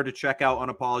be sure to check out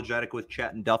Unapologetic with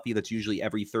Chet and Duffy. That's usually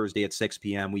every Thursday at 6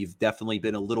 p.m. We've definitely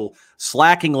been a little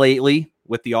slacking lately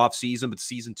with the off season, but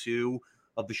season 2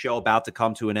 of the show about to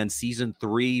come to an end. Season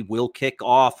 3 will kick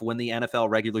off when the NFL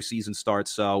regular season starts.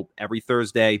 So every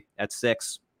Thursday at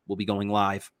 6, we'll be going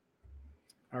live.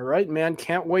 All right, man.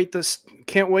 Can't wait to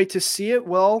see it.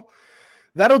 Well,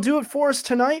 that'll do it for us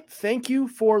tonight. Thank you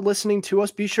for listening to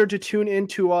us. Be sure to tune in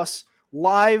to us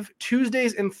live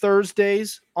Tuesdays and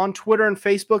Thursdays on Twitter and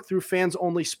Facebook through Fans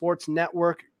Only Sports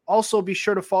Network. Also, be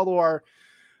sure to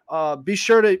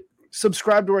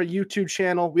subscribe to our YouTube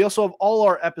channel. We also have all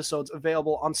our episodes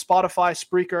available on Spotify,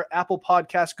 Spreaker, Apple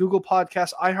Podcasts, Google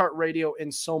Podcasts, iHeartRadio,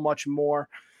 and so much more.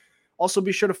 Also,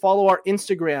 be sure to follow our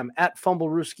Instagram at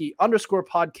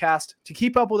Fumblerooski_podcast to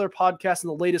keep up with our podcast and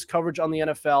the latest coverage on the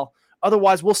NFL.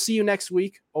 Otherwise, we'll see you next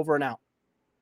week. Over and out.